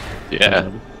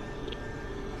 Yeah.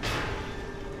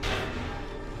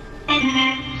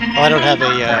 Oh, I don't have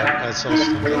a soul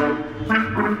stone.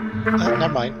 Never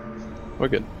mind. We're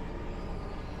good.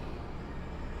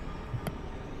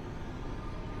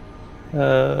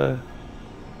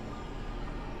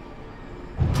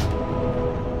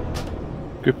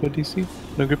 Group no DC?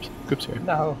 No groups here.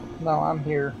 No, I'm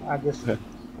here. I just, okay.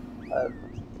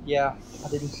 Yeah, I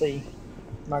didn't see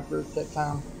my group that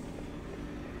time.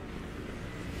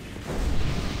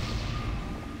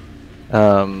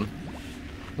 No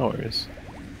worries.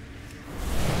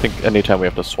 I think anytime we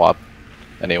have to swap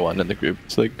anyone in the group,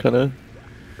 it's like kind of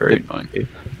very annoying. It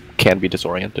can be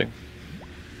disorienting,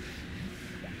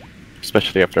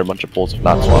 especially after a bunch of pulls of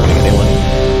not swapping anyone.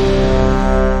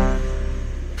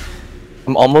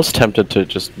 I'm almost tempted to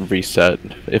just reset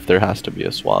if there has to be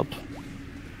a swap,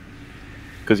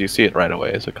 because you see it right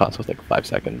away, so it costs us like 5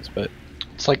 seconds. But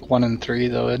it's like 1 in 3,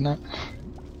 though, isn't it?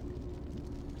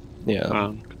 Yeah.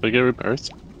 Can we get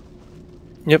repairs?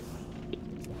 Yep.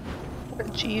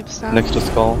 Jeeves now. Next to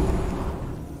Skull.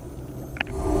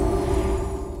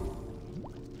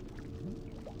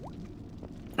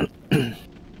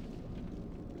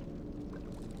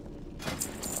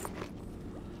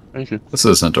 Thank you. This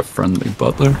isn't a friendly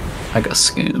butler. I got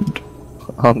scammed.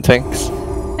 Thanks.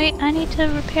 Wait, I need to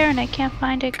repair and I can't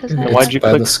find it because Why'd you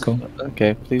click the skull?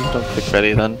 Okay, please don't click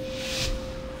ready then.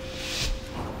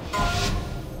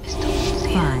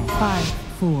 5,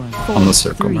 4, On the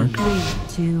circle 3, mark. 3,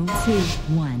 2, 2,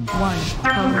 1, 1.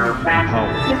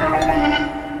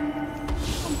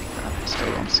 I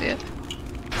still don't see it.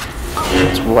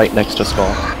 It's right next to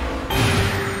Skull.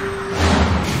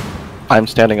 I'm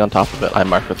standing on top of it. I'm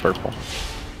marked with purple.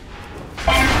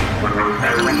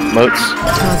 Moats.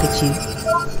 Target you.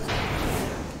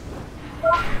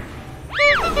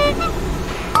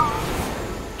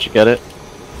 Did you get it?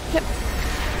 Yep.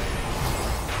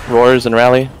 Roars and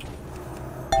rally.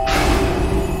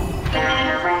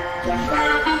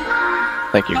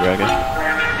 Thank you, Greg.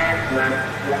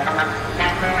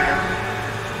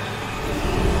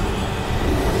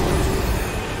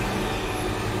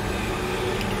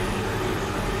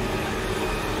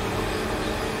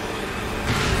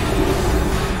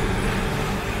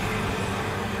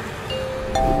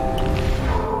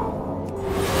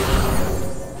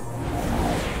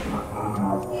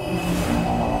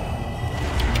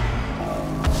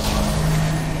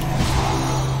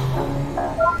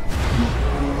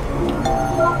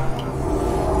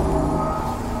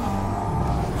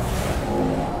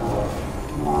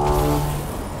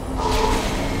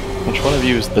 Which one of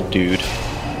you is the dude?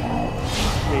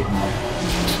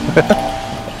 I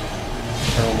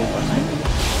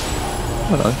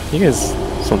don't know. You guys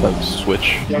sometimes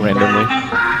switch randomly.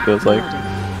 Feels like.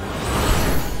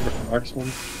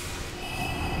 Marksman.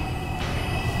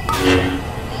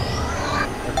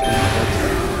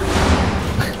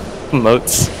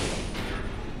 Moats.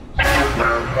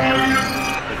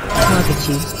 Target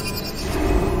you.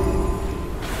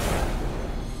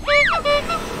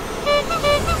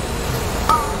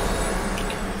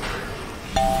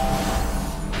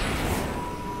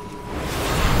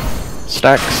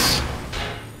 Stacks.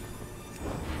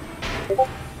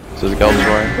 This is Gelb's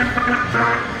roaring.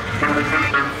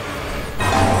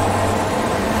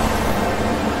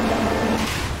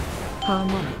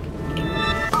 Harmonic.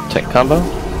 Tank combo.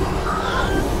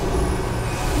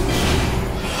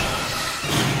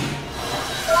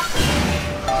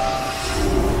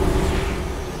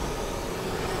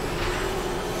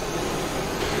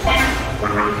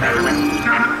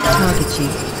 Target you.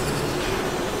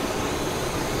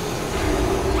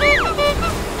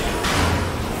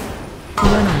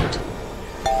 Run out.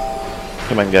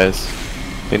 Come on, guys.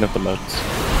 Clean up the moats.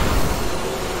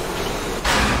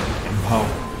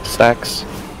 Stacks.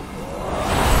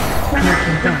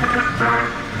 Knocking back.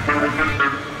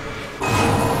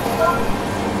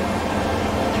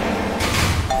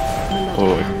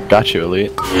 Oh, got you,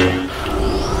 Elite.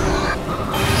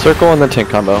 Circle and then tank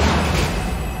combo.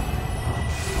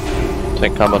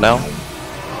 Tank combo now.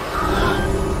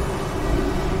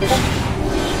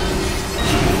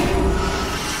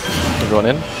 Everyone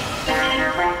in?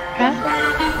 Huh?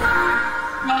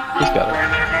 He's got it.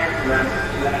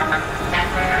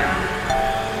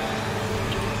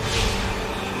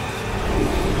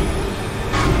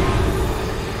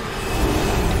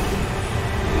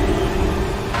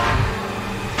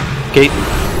 Gate.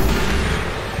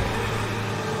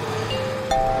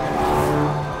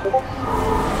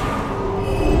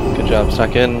 Good job,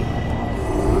 stack in.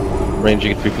 Range,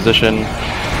 you can reposition.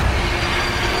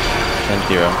 And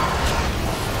hero.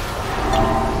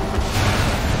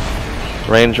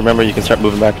 Range, remember you can start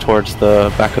moving back towards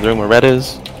the back of the room where red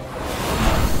is.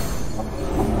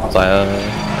 So,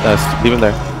 leave him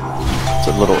there. It's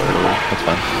a little early, that's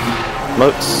fine.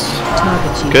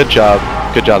 Moats. Good job.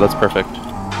 Good job, that's perfect.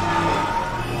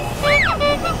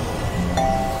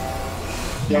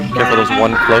 Careful, there's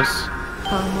one close.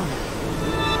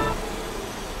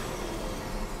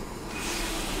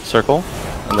 Circle,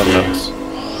 and then moats.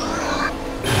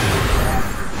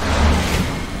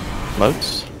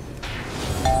 Moats.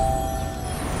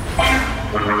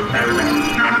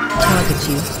 Target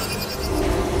you.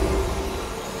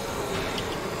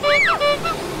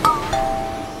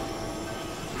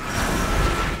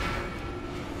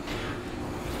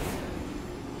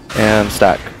 And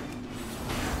stack.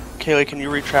 Kaylee, can you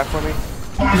retrack for me?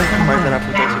 Right then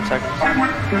after 13 seconds.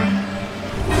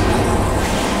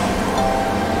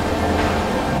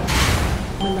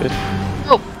 Good.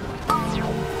 Oh.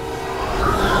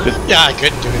 Good. Yeah, I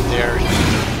couldn't do it there.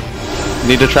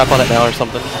 Need to trap on it now or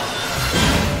something?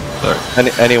 Sorry.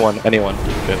 Anyone.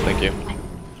 Good, thank you.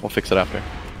 We'll fix it after.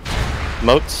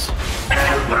 Moats?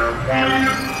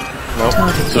 Nope.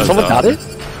 So someone got it?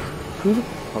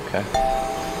 Okay.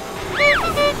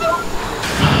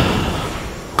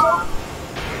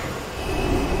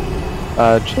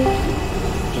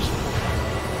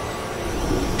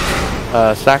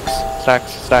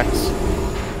 Stacks.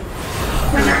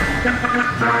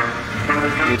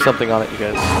 Need something on it, you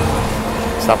guys.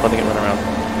 Stop letting it run around.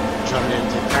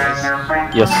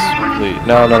 Yes, please.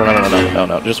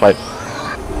 No, just wipe.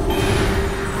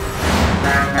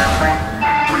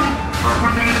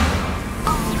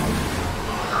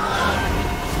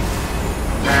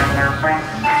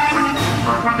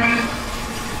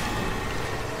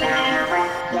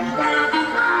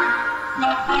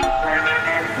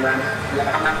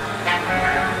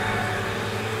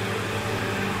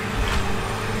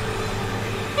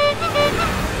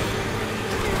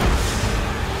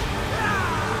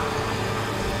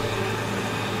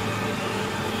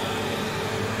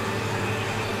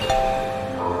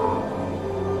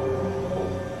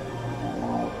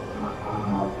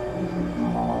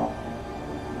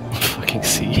 Fucking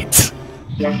seeds.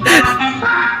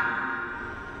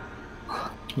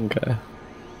 Okay.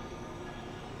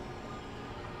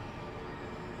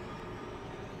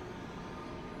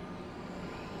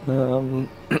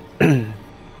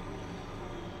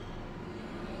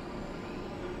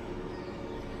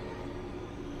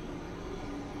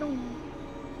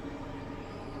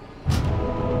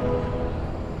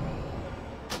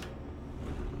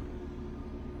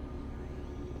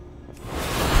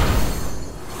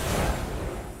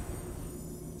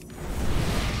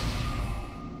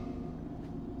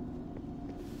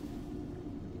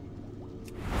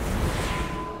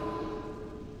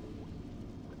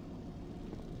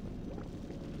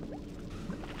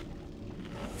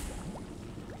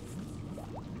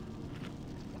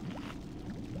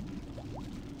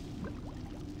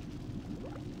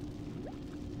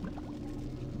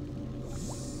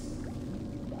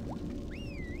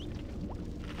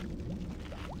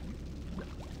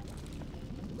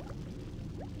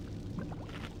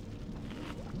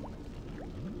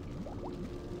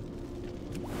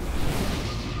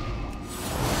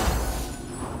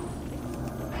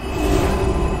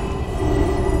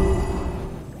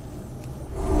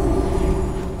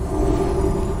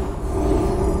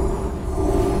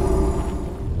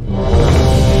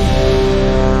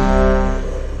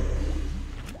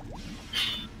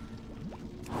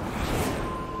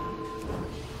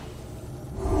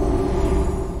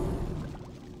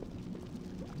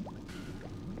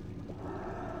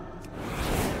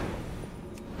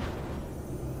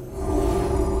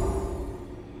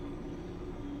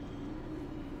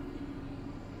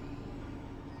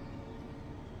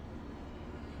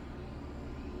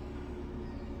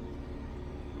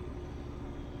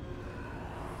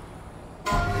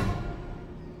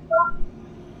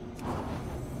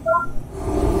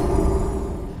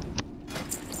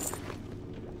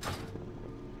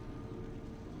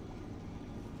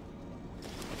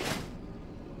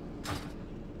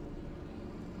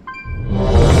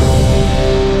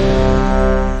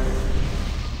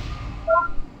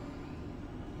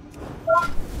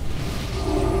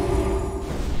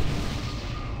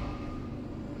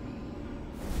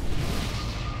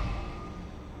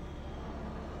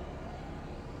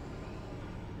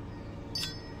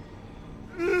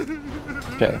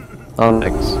 Okay, on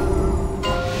next.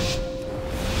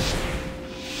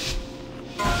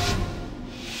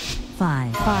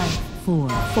 4,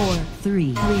 4,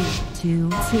 3, 2, 2,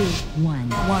 1, 1.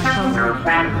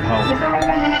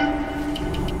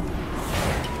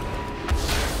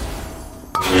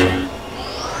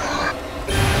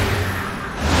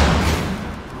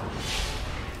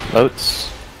 Boats.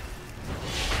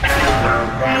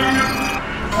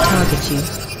 Target you.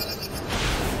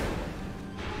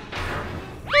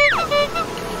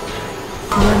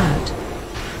 Run out.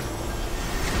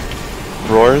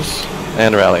 Roars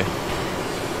and rally.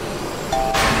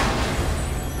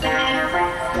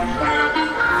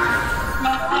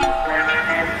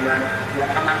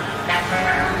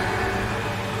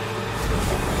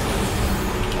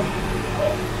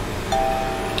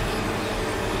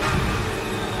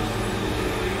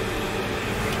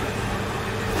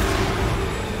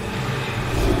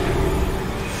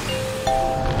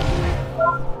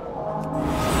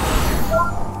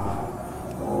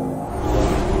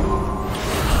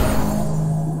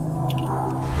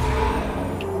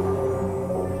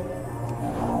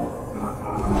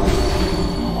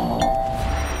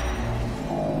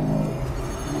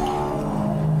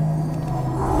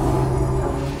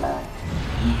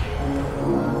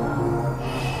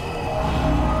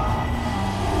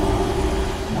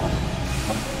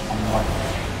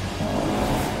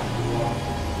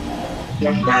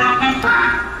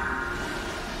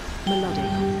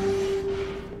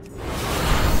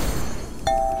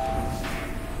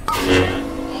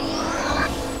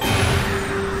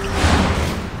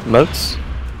 Moats.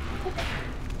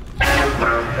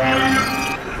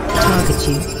 Target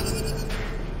you.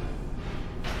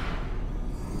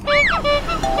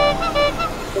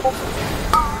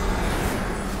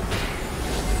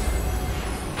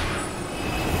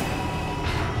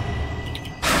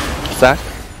 Stack.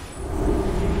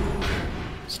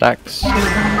 Stacks.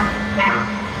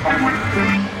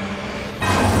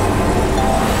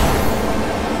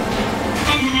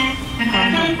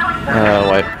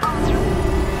 White.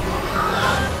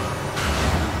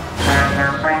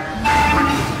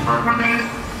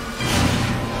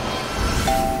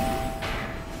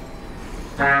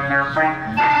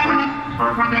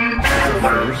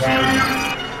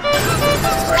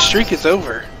 Our streak is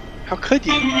over. How could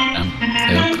you? Or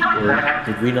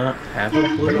did we not have a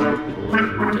blue?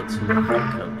 Or did someone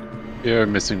come? You're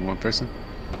missing one person.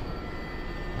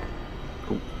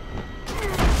 Cool.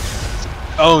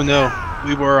 Oh no,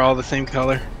 we were all the same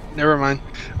color. Never mind.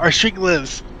 Our streak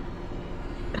lives.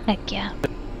 Heck yeah.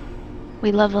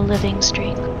 We love a living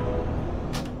streak.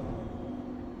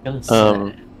 It's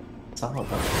all about.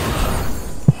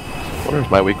 I wonder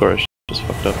if my weak aura is just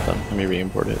fucked up then. Let me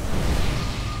re-import it.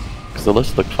 Because the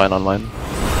list looked fine online.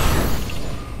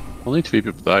 Only 3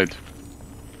 people died.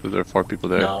 So there are 4 people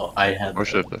there. No, I had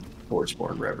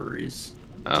Forsborn Reveries.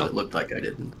 So it looked like I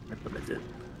didn't. But I did.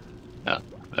 Yeah,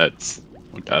 that's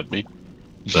what got me.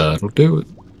 That'll do it.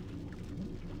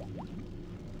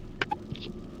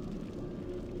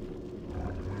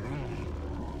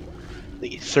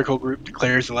 The circle group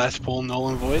declares the last poll null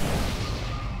and void.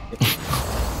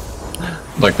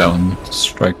 Like that one,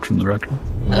 striked from the record.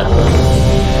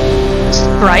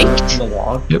 Striked? The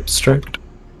log? Yep, striked.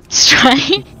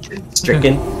 Striked?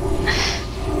 Stricken?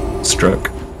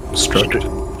 Struck. Struck.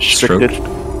 Restricted.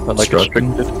 I like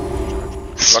Strucken. restricted.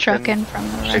 Strucken from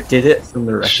the record. Did it from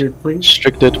the record, please?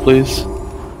 Restricted, please.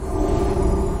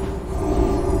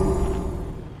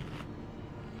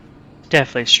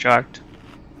 Definitely struck.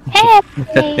 Hey!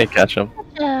 Can't catch him.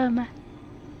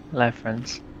 Life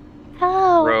friends.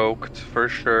 Hello. Roked, for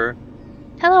sure.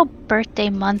 Hello, birthday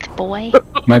month boy.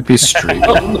 Might be straight.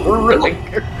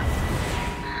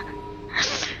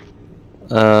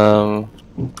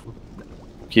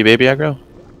 Key baby aggro?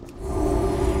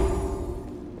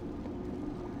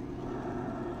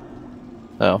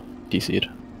 Oh, DC'd.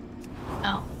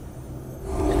 Oh.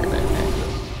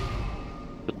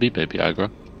 Could be baby aggro.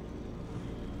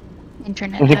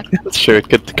 Internet aggro. Sure, it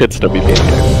could still be baby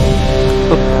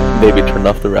aggro. Maybe turn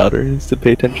off the routers to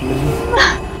pay attention to me.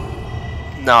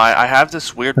 No, I have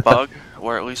this weird bug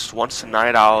where at least once a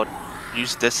night I'll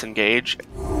use disengage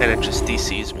and it just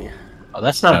DCs me. Oh,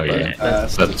 that's not bad.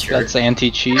 That's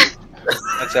anti-cheat.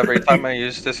 That's every time I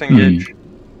use disengage.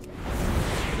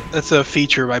 That's a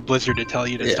feature by Blizzard to tell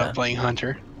you to stop playing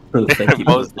Hunter.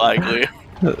 Most likely.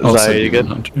 Zaya, you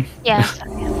good? Yes, I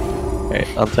am.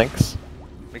 Alright, on thanks.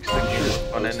 Makes things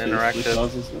fun and interactive.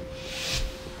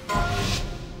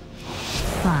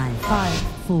 5,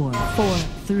 4,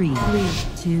 3, 2, 2,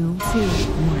 1.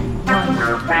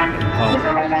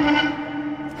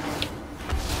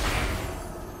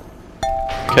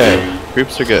 Okay,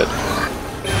 groups are good.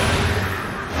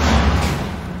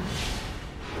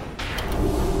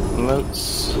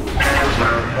 Notes.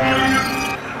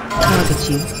 Target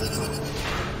you.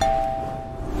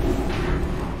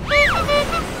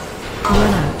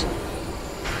 Run out.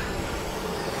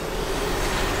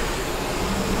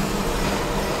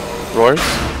 Roars.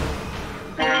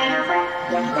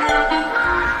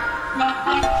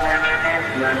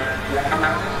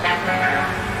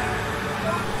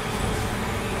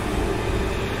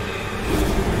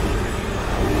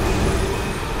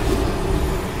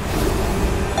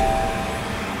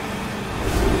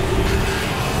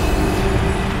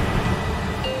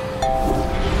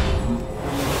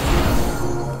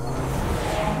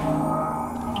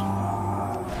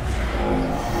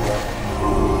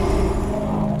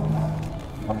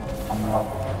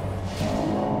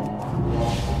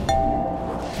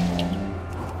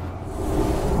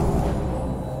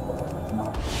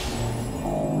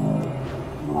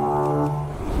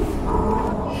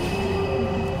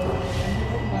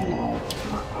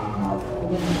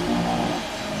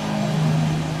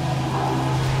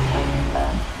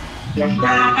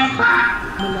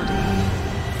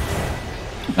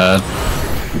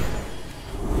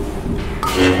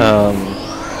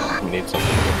 We need something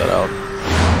to get that out.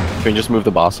 Can we just move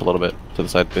the boss a little bit to the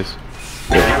side, please?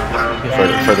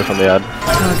 Further from the ad.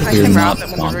 I can route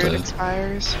them when the route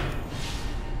expires.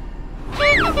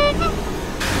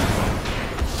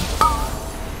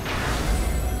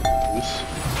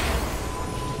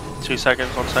 2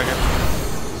 seconds, 1 second.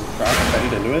 Trap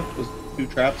kited into it? Just 2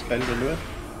 traps kited into it?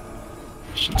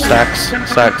 Stacks.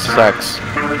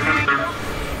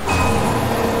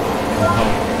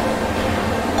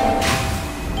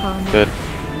 Good.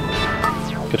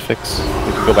 Good fix.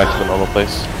 We can go back to the normal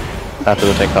place after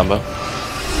the tank combo.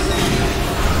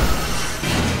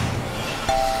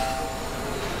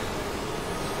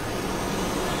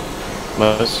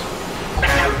 Mose.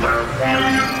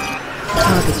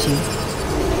 Target you.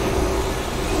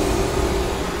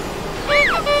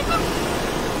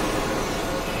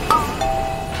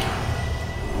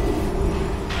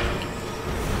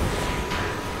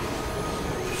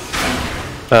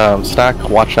 Stack,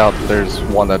 watch out, there's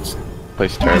one that's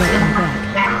placed terribly.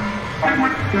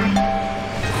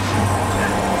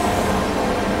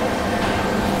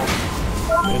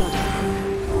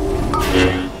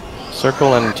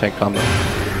 Circle and tank combo.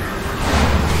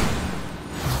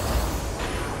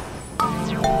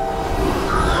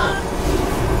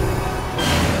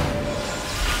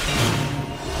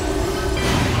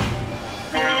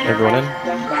 Everyone in?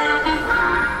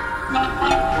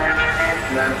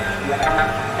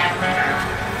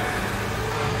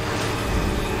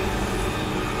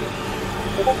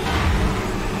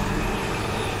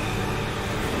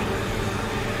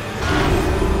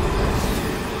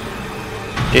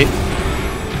 Gate.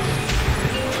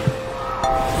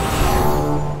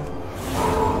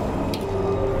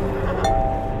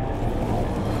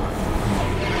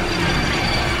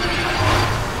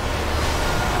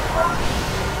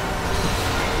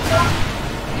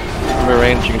 From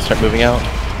range, you can start moving out.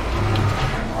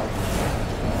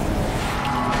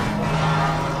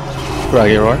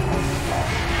 Froggy roar.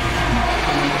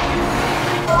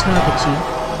 Target you.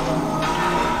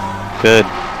 Good.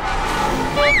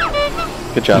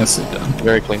 Good job. Nicely done.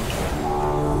 Very clean.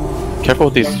 Careful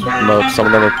with these modes. Some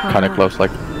of them are kind of close,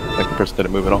 like the person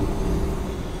didn't move at all.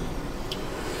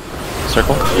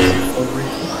 Circle.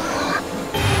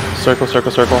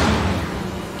 Circle.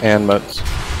 And modes.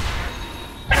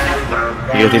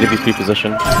 You guys need to be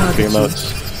pre-positioned for your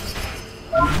modes.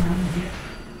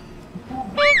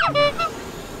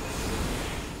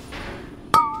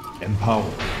 Empower.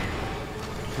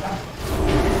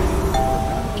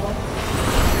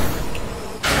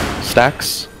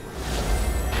 Stacks.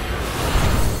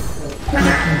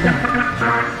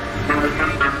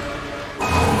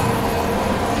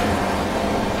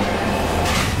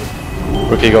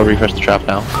 Rookie, go refresh the trap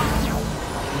now.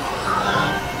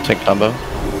 Tank combo.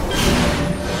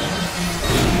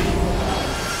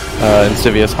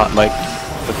 Insidious hot mic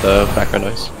with the background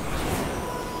noise.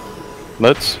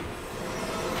 Moats.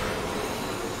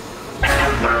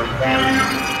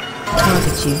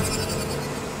 Target you.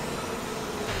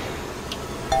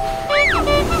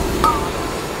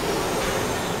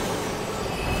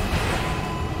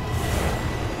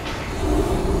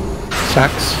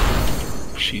 Stacks.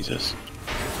 Jesus.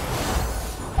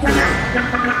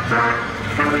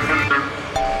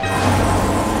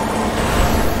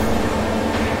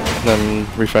 Then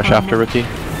refresh after rookie.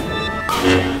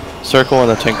 Circle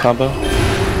and a tank combo.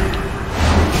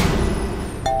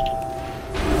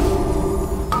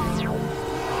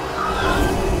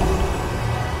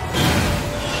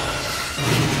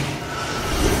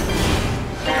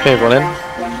 Okay, everyone in.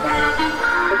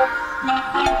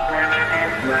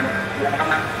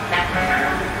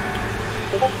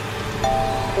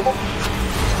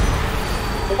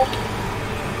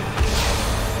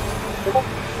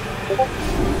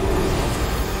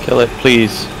 Kill it,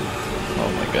 please. Oh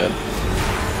my god.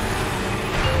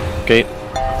 Gate.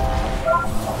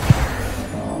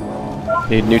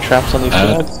 Need new traps on these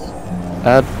ads?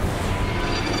 Add.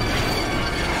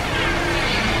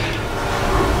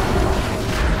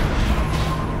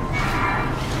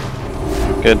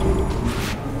 Good.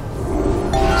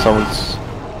 Someone's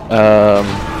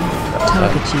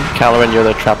Caloran, you're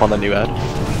the trap on the new ad.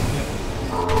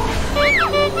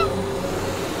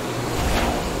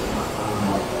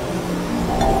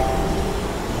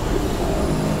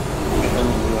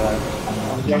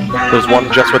 There's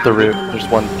one just with the root. There's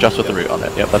one just with the root on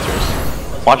it. Yep, that's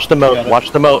yours. Watch the moat.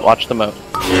 Watch the moat. Watch the moat.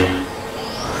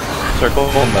 Circle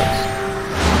moats.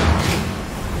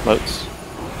 Moats.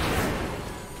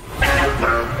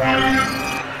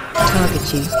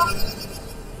 Target you.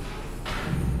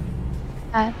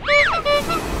 Add.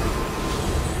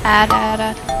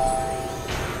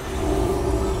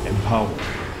 Empower.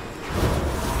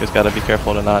 You guys gotta be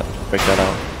careful to not break that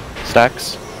out.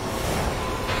 Stacks.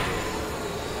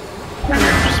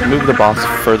 Just move the boss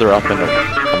further up and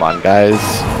come on, guys.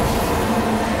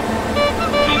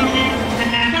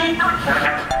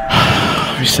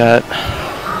 Reset.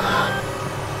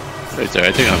 Wait there,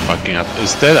 I think I'm fucking up.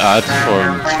 Is that ad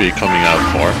form 3 coming out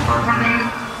 4?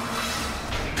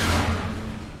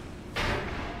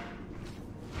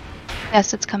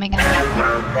 Yes, it's coming out.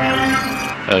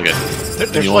 Okay.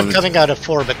 There's one coming out of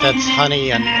 4, but that's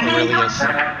Honey and Aurelius.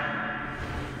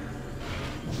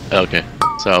 Okay,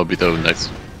 so I'll be the next.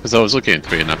 Because I was looking at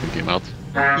 3 and nothing came out.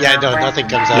 Yeah, no, nothing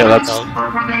comes out. Yeah, that's...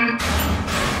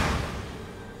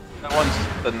 That one's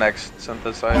the next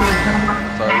synthesizer.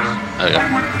 That's ours. Oh yeah,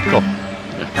 cool.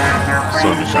 Yeah.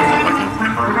 So just showing up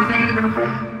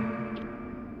again.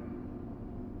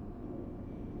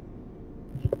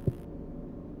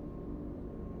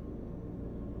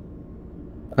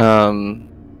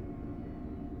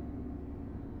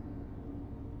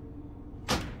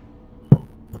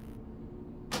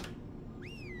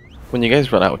 When you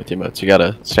guys run out with emotes, you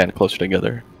gotta stand closer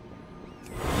together.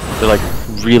 They're like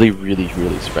really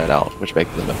spread out, which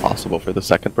makes them impossible for the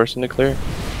second person to clear.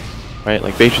 Right?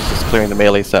 Like Beatrice is clearing the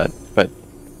melee set, but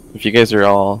if you guys are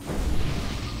all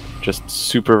just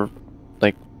super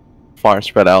like far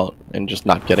spread out and just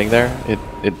not getting there,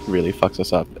 it really fucks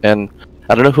us up. And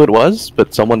I don't know who it was,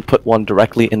 but someone put one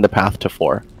directly in the path to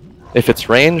 4. If it's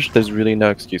ranged, there's really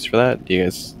no excuse for that. You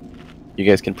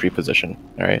guys can pre-position,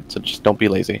 alright? So just don't be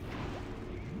lazy.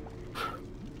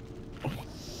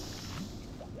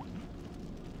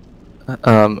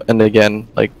 And again,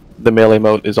 like the melee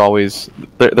moat is always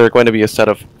there are going to be a set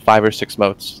of 5 or 6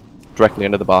 moats directly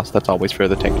into the boss. That's always for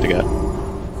the tank to get.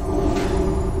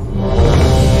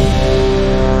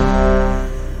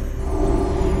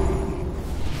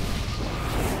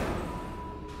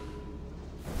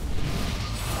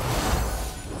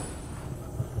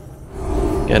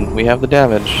 Again, we have the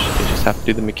damage, you just have to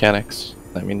do the mechanics.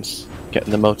 That means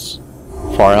getting the moats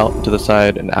far out to the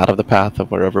side and out of the path of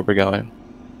wherever we're going.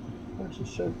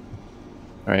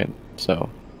 Alright, so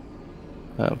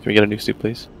can we get a new suit,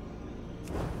 please?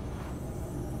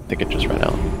 I think it just ran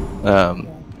out.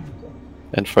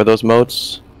 And for those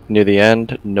moats near the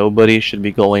end, nobody should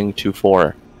be going to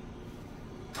 4.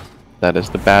 That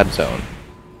is the bad zone,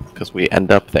 because we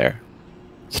end up there.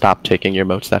 Stop taking your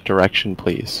moats that direction,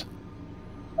 please.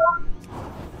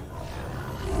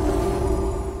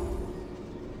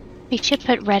 We should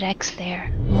put red X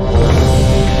there.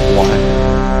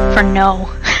 Why? For no.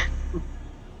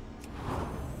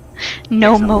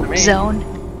 No moat zone.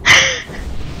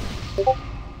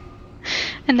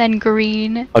 And then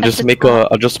green. I'll just make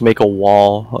a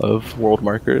wall of world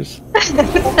markers.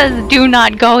 It says do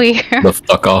not go here. The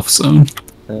fuck off zone.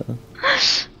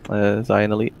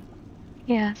 Zion Elite.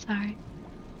 Yeah, sorry.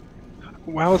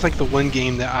 WoW is like the one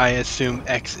game that I assume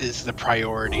X is the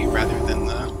priority rather than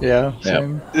the... Yeah,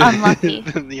 same. Unlucky.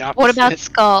 The opposite. What about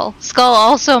Skull? Skull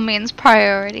also means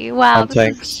priority. Wow. On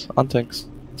tanks. On tanks.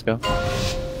 Let's go.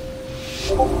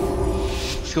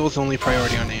 Skull's only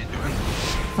priority on Anduin.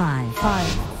 5,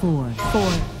 4,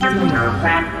 4, 3.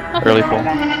 Early pull.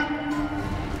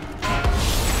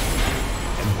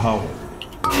 Empower.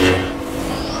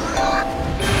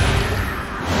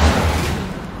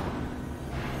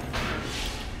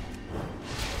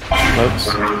 Moats.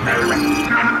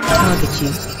 Target you.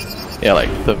 Yeah, like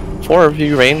the 4 of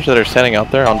you range that are standing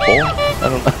out there on pull. I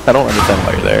don't understand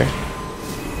why you're there.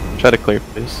 Try to clear,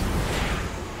 please.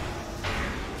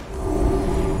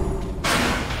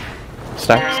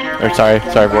 Stacks? Or sorry,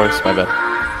 boys, my bad.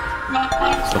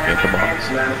 Just looking at the box.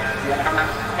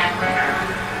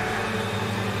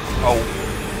 Oh.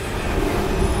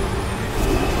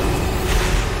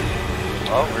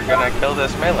 Well, we're gonna kill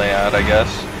this melee out, I guess.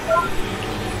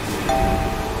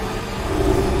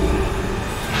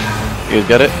 You guys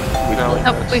get it? No,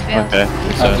 we failed. Okay. I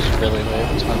was really late.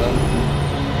 It's my bad.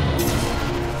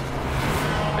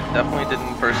 I definitely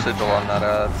didn't first sigil on that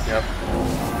yep.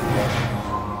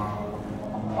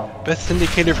 Best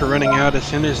indicator for running out: as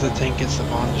soon as the tank gets the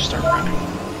bomb, just start running.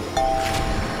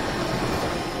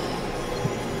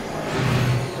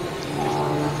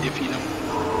 If you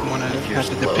don't want to have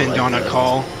to depend on a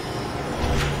call.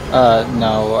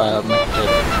 No,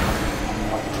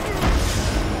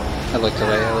 I looked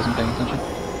away, I wasn't paying attention.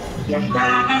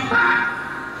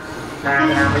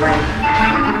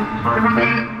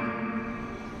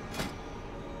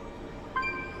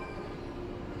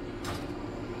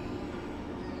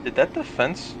 Did that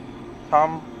defense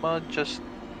comma just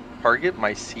target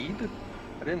my seed?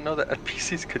 I didn't know that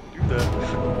NPCs could do that.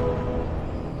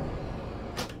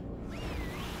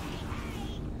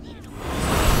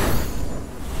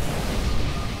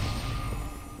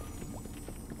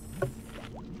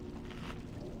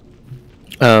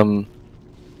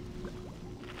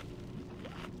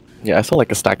 Yeah, I saw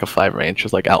like a stack of 5 range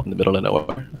just like out in the middle of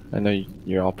nowhere. I know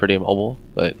you're all pretty mobile,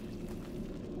 but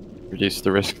reduce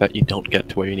the risk that you don't get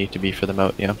to where you need to be for the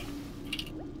moat, yeah.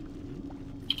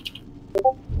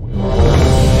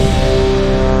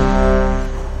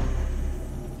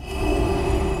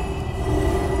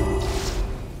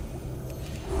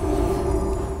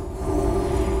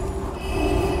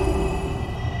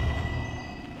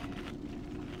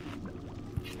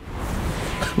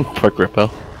 Poor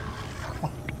Grippo.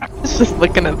 I was just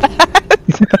looking at that.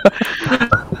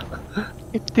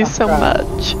 You do so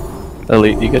much.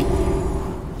 Elite, you good?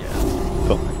 Yeah.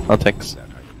 Cool. I'll tanks.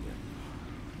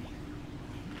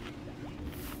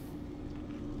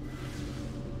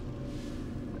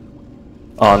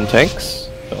 On tanks.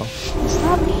 Cool. It's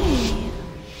not me.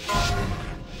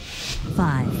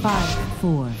 5,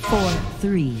 4,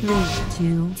 3,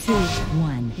 2,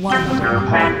 1.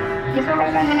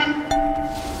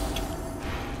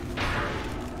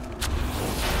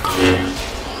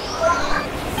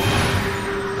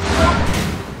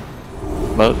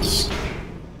 Moats.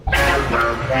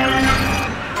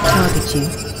 Target you.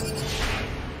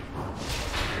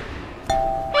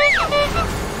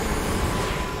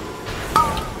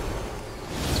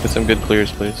 Let's get some good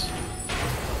clears, please.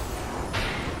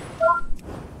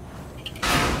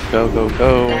 Go, go,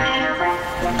 go.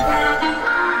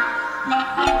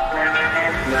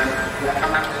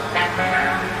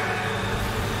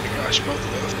 Gosh, both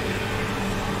of those.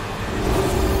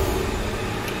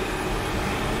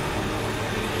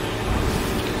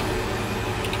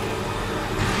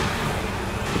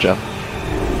 Good job.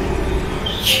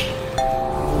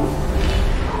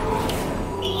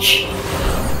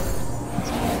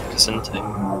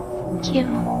 Thank you.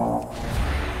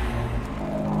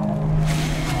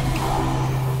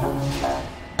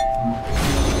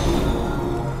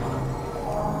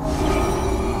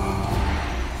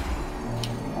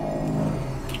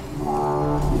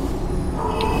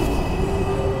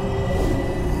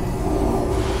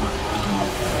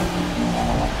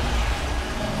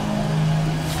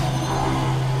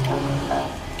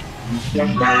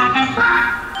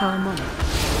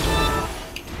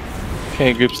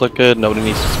 Okay, groups look good. Nobody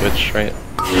needs to switch, right?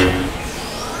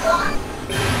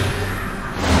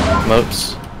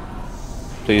 Moats.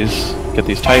 Please get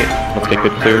these tight. Let's get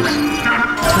good clears.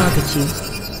 Target you.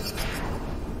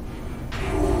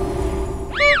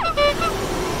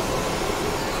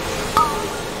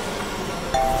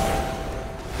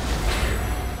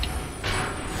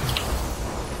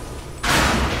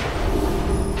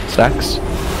 Stacks.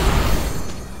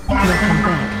 Welcome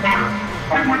back.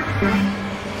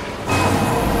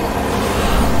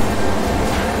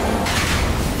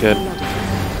 Good.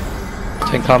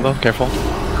 Tank combo, careful.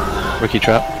 Rookie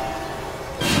trap.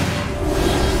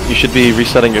 You should be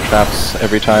resetting your traps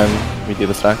every time we do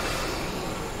the stack.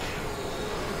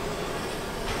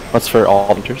 That's for all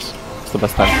hunters. It's the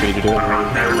best time for you to do it.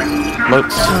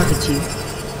 Moats. Target you.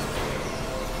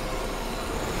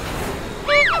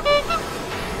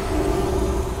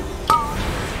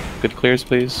 Good clears,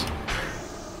 please.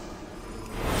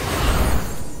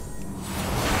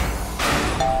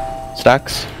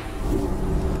 Stacks.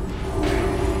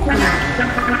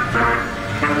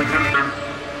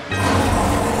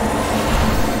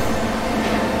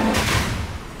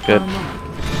 Good.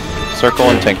 Circle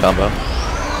and tank combo.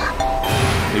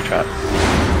 New trap.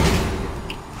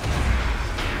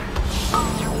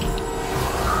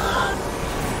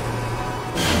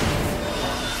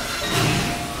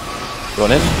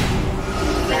 Going in.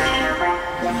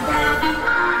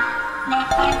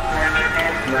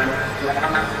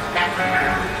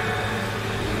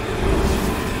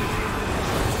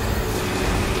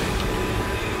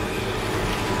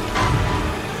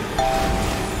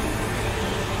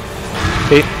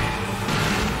 Okay.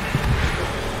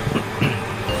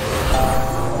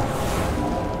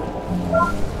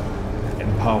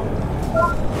 Empower.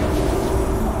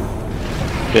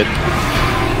 Good.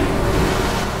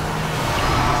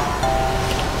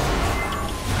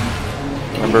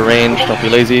 Remember range, don't be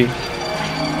lazy.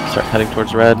 Start heading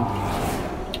towards red.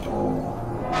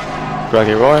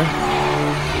 Draggy roar.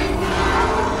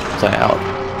 Sign out.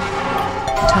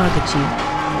 Target you.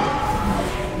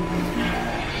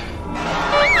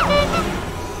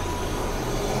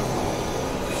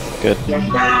 Good.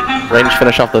 Range,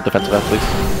 finish off the defensive end, please.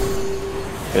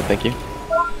 Good, thank you.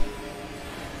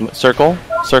 Circle.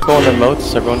 Circle and then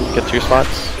moats. Everyone get to your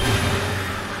spots.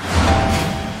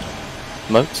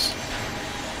 Moats.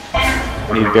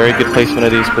 Need very good placement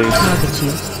of these, please. Target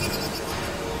you.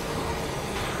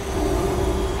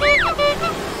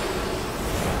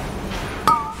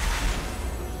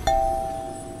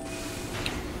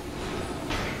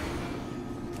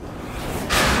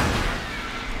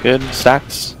 Good.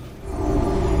 Stacks.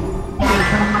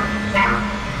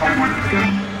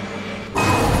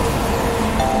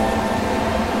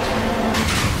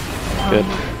 Good.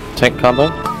 Tank combo.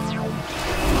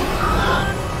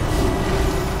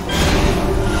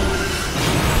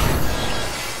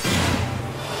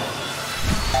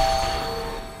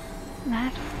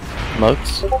 Matt.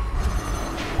 Moats.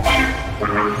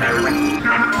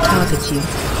 Target you.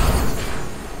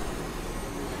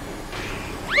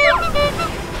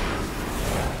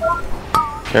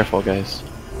 Careful, guys.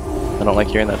 I don't like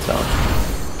hearing that sound.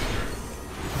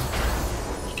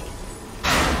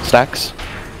 Stacks.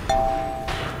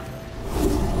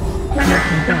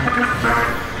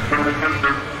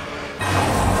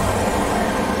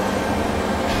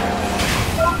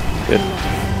 Good.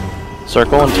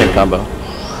 Circle and tank combo.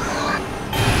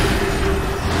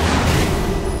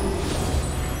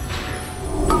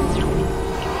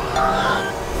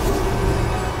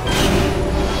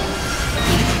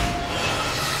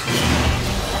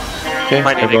 Okay,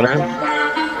 everyone in.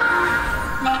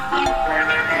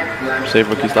 Save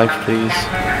Rookie's life, please.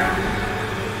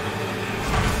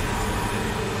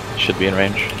 Should be in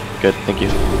range. Good, thank you.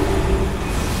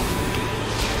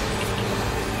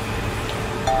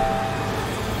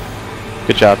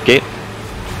 Good job, Gate.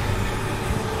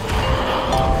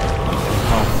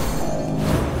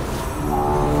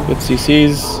 Good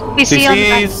CCs. CC on the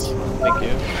back. CCs! Thank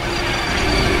you.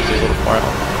 Stay a little far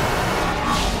out.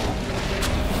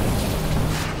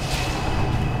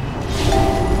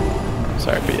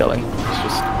 Sorry for yelling. It's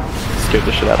just scared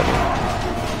the shit out of me.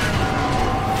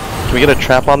 Can we get a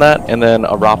trap on that and then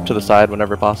a ROP to the side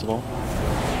whenever possible?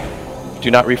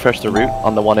 Do not refresh the route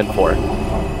on the 1 and 4.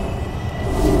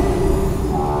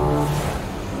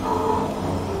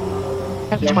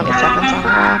 I have 20 seconds on the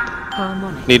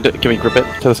wrap. Need to, can we grip it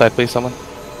to the side, please, someone?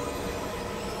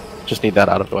 Just need that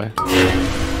out of the way.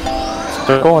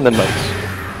 Circle and then moats.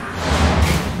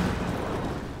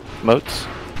 Moats.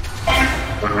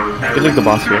 You can leave the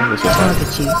boss here. This is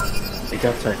fine. They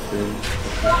got tech food.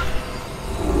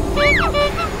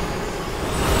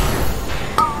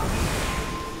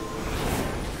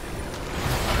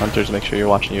 Hunters, make sure you're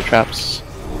watching your traps.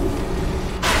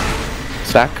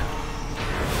 Stack.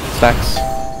 Stacks.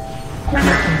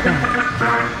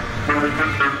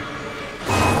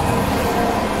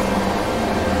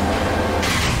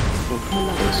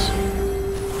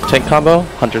 Tank combo.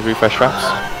 Hunters refresh traps.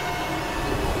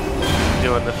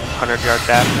 Doing the 100-yard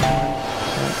dash.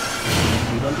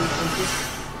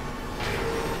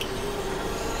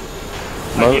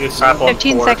 Moats.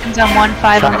 15 seconds on one,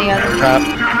 5 on the other. Trap.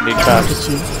 Need traps.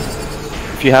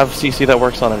 If you have CC that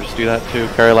works on them, just do that too.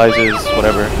 Paralyzes,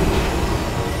 whatever.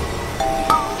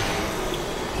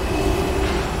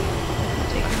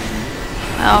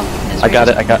 Oh, I got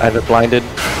it. I have it blinded.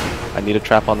 I need a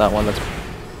trap on that one. That's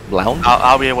lounge.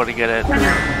 I'll be able to get it.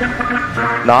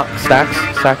 Not stacks.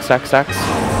 Stacks. Stacks. Stacks.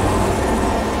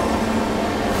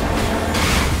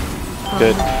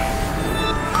 Good.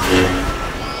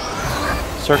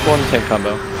 Circle and tank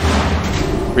combo.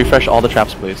 Refresh all the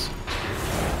traps, please.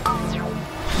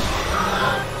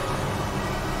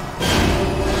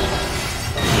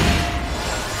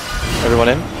 Everyone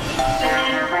in?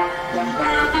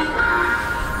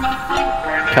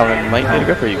 Calvin might need a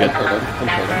grip, or are you good?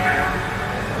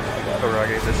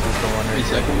 Karage, this is the one. 3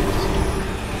 seconds.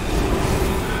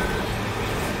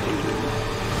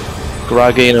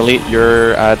 Garage and Elite,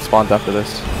 your ad spawns after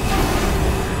this.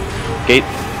 Gate.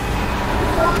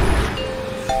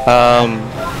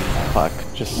 Fuck.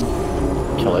 Just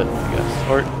kill it, I guess.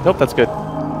 Or nope, that's good.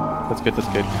 That's good. That's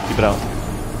good. Keep it out.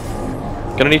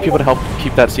 Gonna need people to help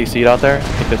keep that CC'd out there. I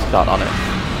think there's a dot on it.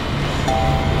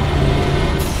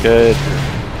 Good.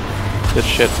 Good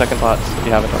shit. Second bots if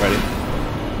you haven't already.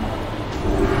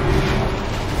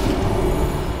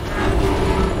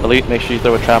 Elite, make sure you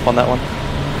throw a trap on that one.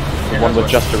 There's one with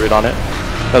just a root on it.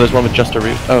 Oh, there's one with just a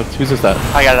root. Oh, whose is that?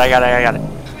 I got it.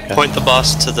 Okay. Point the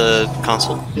boss to the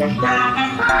console.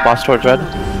 Boss towards red.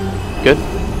 Good.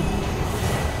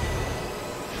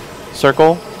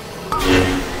 Circle.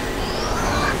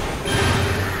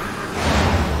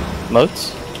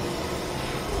 Moats.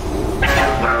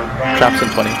 Traps in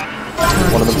 20.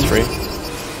 One of them's free.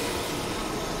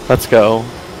 Let's go.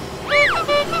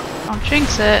 Don't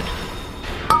jinx it.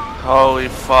 Holy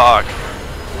fuck.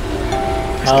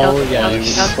 Oh yeah,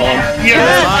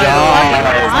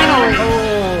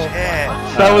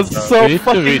 That was so We need to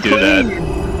fucking redo clean.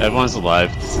 that. Everyone's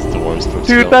alive. This is the worst.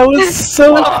 Dude, that was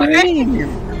so clean.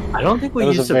 I don't think we That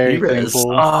was used a to very be clean res. pool.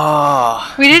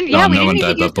 We didn't. Yeah, we no one didn't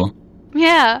died even that pool.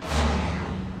 Yeah.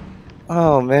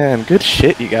 Oh man, good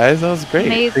shit, you guys. That was great.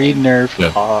 Amazing. Pre-nerf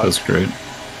Yeah, Prog. that's great.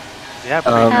 Yeah,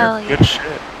 but Hell yeah. good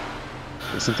shit.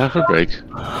 Is it time for break?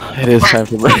 It is time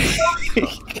for break.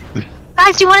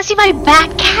 Guys, do you want to see my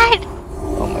bat cat?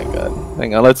 Oh my god.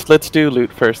 Hang on, let's do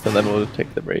loot first and then we'll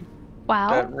take the break. Wow.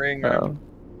 That ring, I'm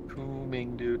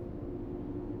booming, dude.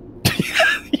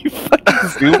 You fucking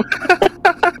zoom.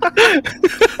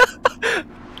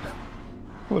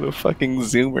 What a fucking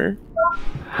zoomer.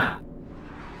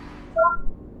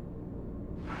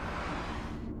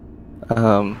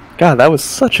 God, that was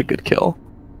such a good kill.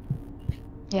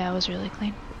 Yeah, it was really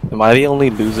clean. Am I the only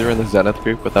loser in the Zenith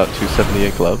group without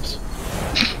 278 gloves?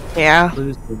 Yeah.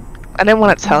 I didn't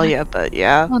want to tell you, but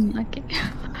yeah. Unlucky.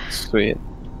 Sweet.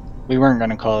 We weren't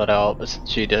gonna call it out, but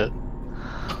she did.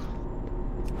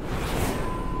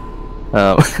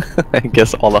 I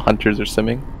guess all the hunters are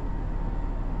simming.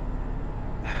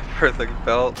 Perfect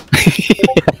belt.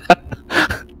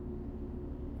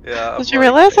 Yeah. Did you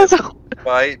realize that's a...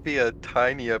 Might be a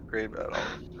tiny upgrade, but I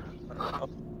don't know.